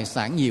nhiên tài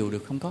sản nhiều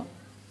được, không có.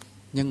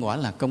 Nhân quả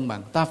là công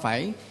bằng. Ta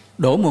phải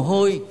đổ mồ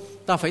hôi,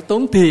 ta phải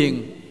tốn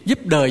tiền,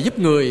 giúp đời giúp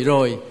người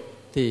rồi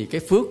thì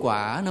cái phước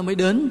quả nó mới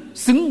đến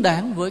xứng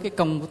đáng với cái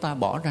công của ta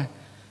bỏ ra.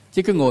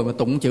 Chứ cứ ngồi mà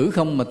tụng chữ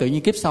không mà tự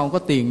nhiên kiếp sau có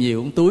tiền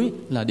nhiều trong túi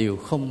là điều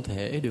không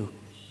thể được.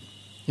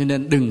 Cho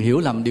nên đừng hiểu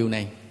lầm điều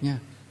này nha.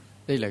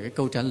 Đây là cái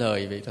câu trả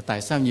lời về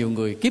tại sao nhiều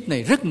người kiếp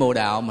này rất mộ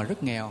đạo mà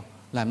rất nghèo,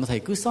 làm cho thầy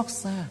cứ xót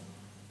xa.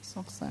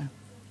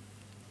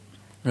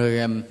 Rồi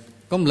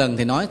có một lần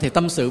thầy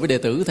tâm sự với đệ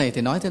tử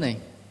thầy nói thế này.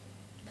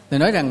 Thầy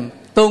nói rằng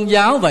tôn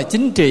giáo và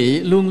chính trị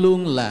luôn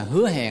luôn là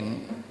hứa hẹn.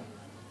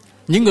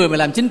 Những người mà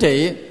làm chính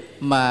trị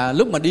mà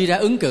lúc mà đi ra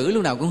ứng cử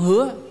lúc nào cũng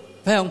hứa,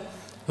 phải không?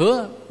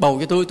 Hứa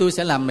bầu cho tôi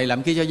sẽ làm này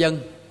làm kia cho dân.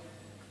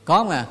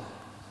 Có mà.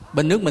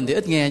 Bên nước mình thì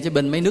ít nghe, chứ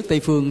bên mấy nước Tây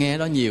phương nghe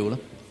đó nhiều lắm.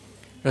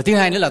 Rồi thứ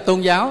hai nữa là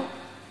tôn giáo.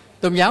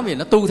 Tôn giáo vì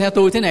nó tu theo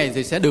tôi thế này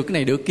thì sẽ được cái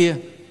này được kia.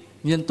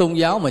 Nhưng tôn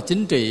giáo mà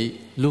chính trị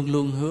luôn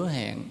luôn hứa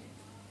hẹn.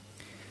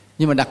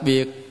 Nhưng mà đặc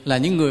biệt là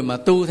những người mà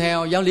tu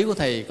theo giáo lý của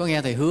thầy, có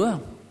nghe thầy hứa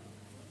không?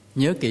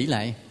 Nhớ kỹ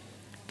lại.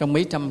 Trong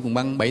mấy trăm cùng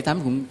băng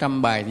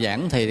 700-800 bài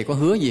giảng thầy thì có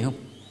hứa gì không?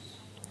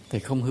 Thầy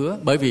không hứa,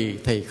 bởi vì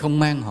thầy không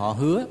mang họ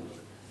hứa.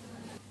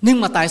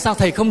 Nhưng mà tại sao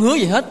thầy không hứa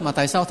gì hết mà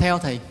tại sao theo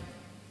thầy?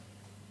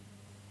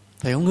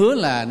 Thầy không hứa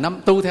là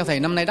tu theo thầy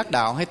năm nay đắc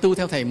đạo, hay tu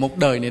theo thầy một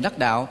đời này đắc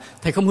đạo.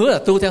 Thầy không hứa là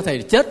tu theo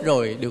thầy chết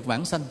rồi được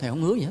vãng sanh. Thầy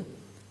không hứa gì hết.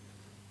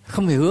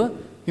 Không hề hứa.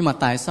 Nhưng mà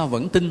tại sao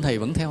vẫn tin thầy,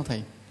 vẫn theo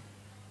thầy?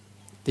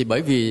 Thì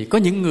bởi vì có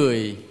những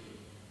người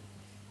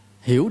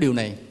hiểu điều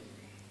này.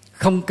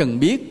 Không cần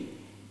biết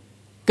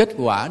kết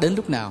quả đến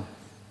lúc nào,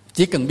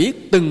 chỉ cần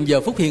biết từng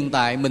giờ phút hiện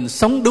tại mình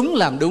sống đúng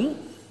làm đúng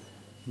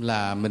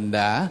là mình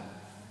đã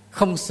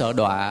không sợ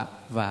đọa,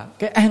 và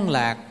cái an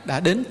lạc đã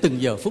đến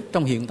từng giờ phút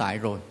trong hiện tại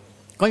rồi.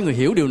 Có người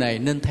hiểu điều này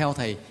nên theo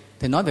thầy.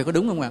 Thầy nói về có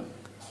đúng không ạ?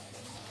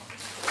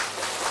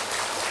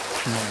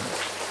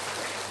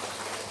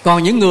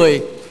 Còn những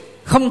người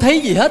không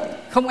thấy gì hết,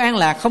 không an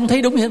lạc, không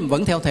thấy đúng gì hết mà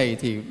vẫn theo thầy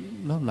thì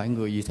đó là loại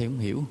người gì thầy không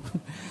hiểu.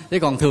 Thế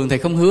còn thường thầy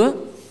không hứa.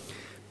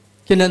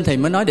 Cho nên thầy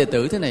mới nói đệ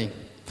tử thế này.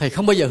 Thầy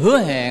không bao giờ hứa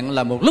hẹn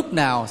là một lúc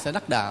nào sẽ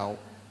đắc đạo.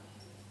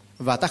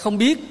 Và ta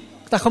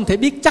không thể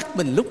biết chắc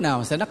mình lúc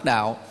nào sẽ đắc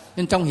đạo.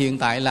 Nên trong hiện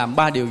tại làm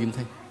 3 điều giùm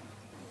thầy.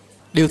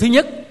 Điều thứ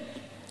nhất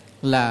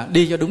là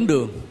đi cho đúng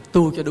đường,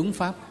 tu cho đúng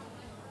pháp.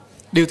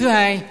 Điều thứ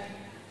hai,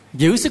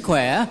 giữ sức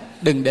khỏe,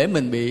 đừng để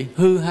mình bị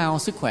hư hao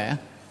sức khỏe.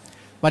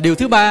 Và điều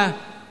thứ ba,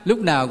 lúc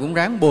nào cũng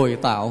ráng bồi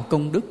tạo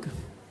công đức,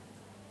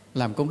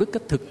 làm công đức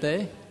cách thực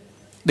tế.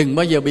 Đừng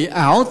bao giờ bị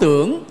ảo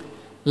tưởng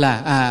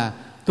là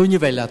tôi như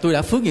vậy là tôi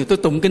đã phước nhiều, tôi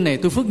tụng kinh này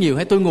tôi phước nhiều,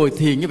 hay tôi ngồi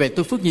thiền như vậy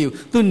tôi phước nhiều,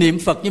 tôi niệm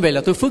Phật như vậy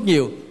là tôi phước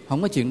nhiều.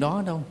 Không có chuyện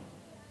đó đâu.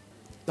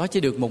 Đó chỉ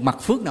được một mặt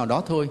phước nào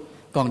đó thôi.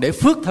 Còn để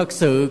phước thật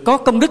sự, có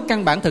công đức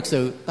căn bản thật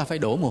sự, ta phải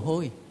đổ mồ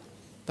hôi,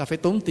 ta phải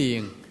tốn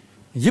tiền,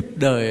 giúp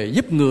đời,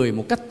 giúp người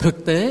một cách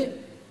thực tế.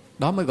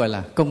 Đó mới gọi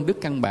là công đức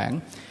căn bản.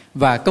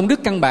 Và công đức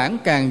căn bản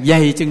càng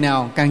dày chừng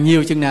nào, càng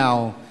nhiều chừng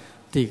nào,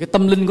 thì cái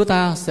tâm linh của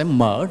ta sẽ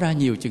mở ra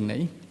nhiều chừng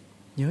nấy.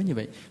 Nhớ như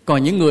vậy.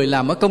 Còn những người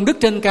làm ở công đức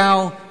trên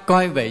cao,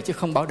 coi vậy chứ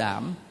không bảo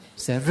đảm,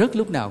 sẽ rớt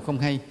lúc nào không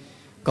hay.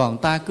 Còn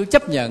ta cứ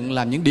chấp nhận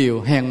làm những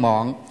điều hèn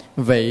mọn,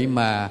 vậy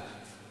mà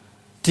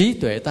trí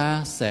tuệ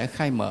ta sẽ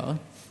khai mở.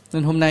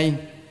 Nên hôm nay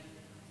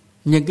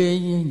nhân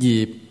cái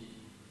dịp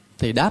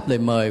thầy đáp lời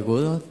mời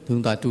của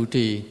Thượng tọa trụ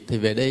trì, thì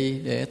về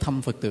đây để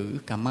thăm Phật tử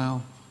Cà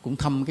Mau, cũng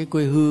thăm cái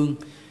quê hương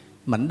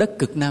mảnh đất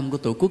cực nam của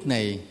tổ quốc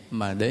này,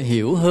 mà để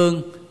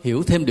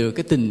hiểu thêm được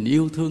cái tình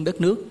yêu thương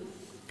đất nước.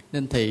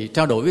 Nên thầy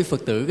trao đổi với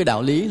Phật tử cái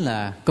đạo lý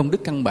là công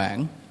đức căn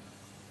bản,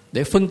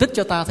 để phân tích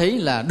cho ta thấy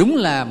là đúng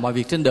là mọi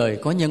việc trên đời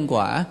có nhân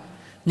quả,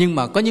 nhưng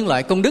mà có những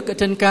loại công đức ở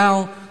trên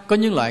cao, có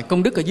những loại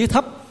công đức ở dưới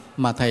thấp,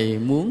 mà thầy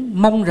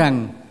mong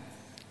rằng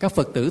các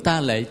Phật tử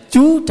ta lại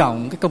chú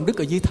trọng cái công đức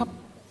ở dưới thấp.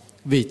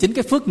 Vì chính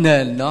cái phước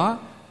nền đó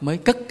mới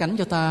cất cánh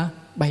cho ta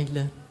bay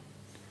lên.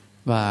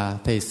 Và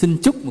thầy xin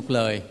chúc một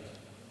lời,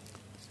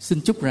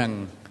 xin chúc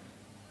rằng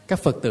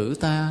các Phật tử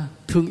ta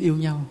thương yêu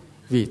nhau,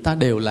 vì ta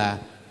đều là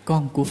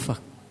con của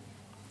Phật.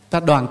 Ta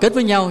đoàn kết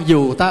với nhau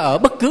dù ta ở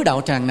bất cứ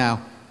đạo tràng nào,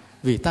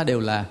 vì ta đều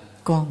là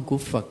con của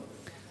Phật.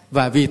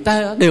 Và vì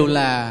ta đều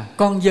là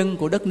con dân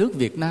của đất nước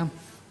Việt Nam,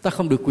 ta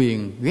không được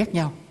quyền ghét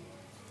nhau.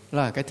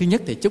 Đó là cái thứ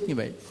nhất thầy chúc như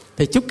vậy.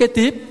 Thầy chúc kế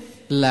tiếp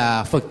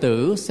là Phật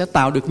tử sẽ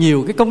tạo được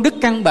nhiều cái công đức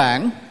căn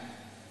bản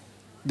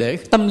để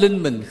tâm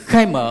linh mình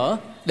khai mở,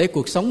 để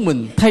cuộc sống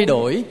mình thay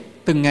đổi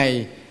từng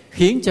ngày,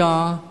 khiến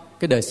cho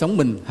cái đời sống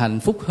mình hạnh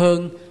phúc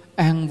hơn,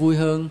 an vui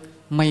hơn,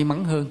 may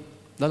mắn hơn.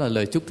 Đó là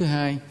lời chúc thứ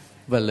hai.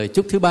 Và lời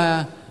chúc thứ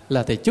ba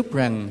là thầy chúc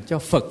rằng cho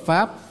Phật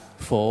Pháp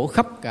phổ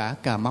khắp cả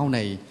Cà Mau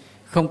này,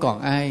 không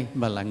còn ai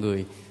mà là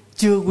người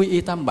chưa quy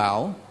y Tam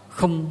Bảo,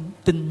 không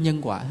tin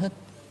nhân quả hết.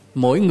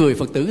 Mỗi người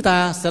Phật tử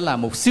ta sẽ là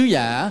một sứ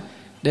giả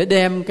để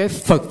đem cái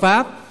Phật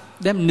Pháp,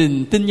 đem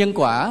niềm tin nhân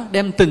quả,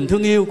 đem tình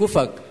thương yêu của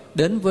Phật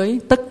đến với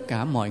tất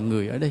cả mọi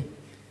người ở đây.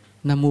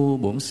 Nam mô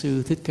Bổn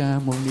Sư Thích Ca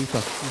Mâu Ni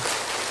Phật.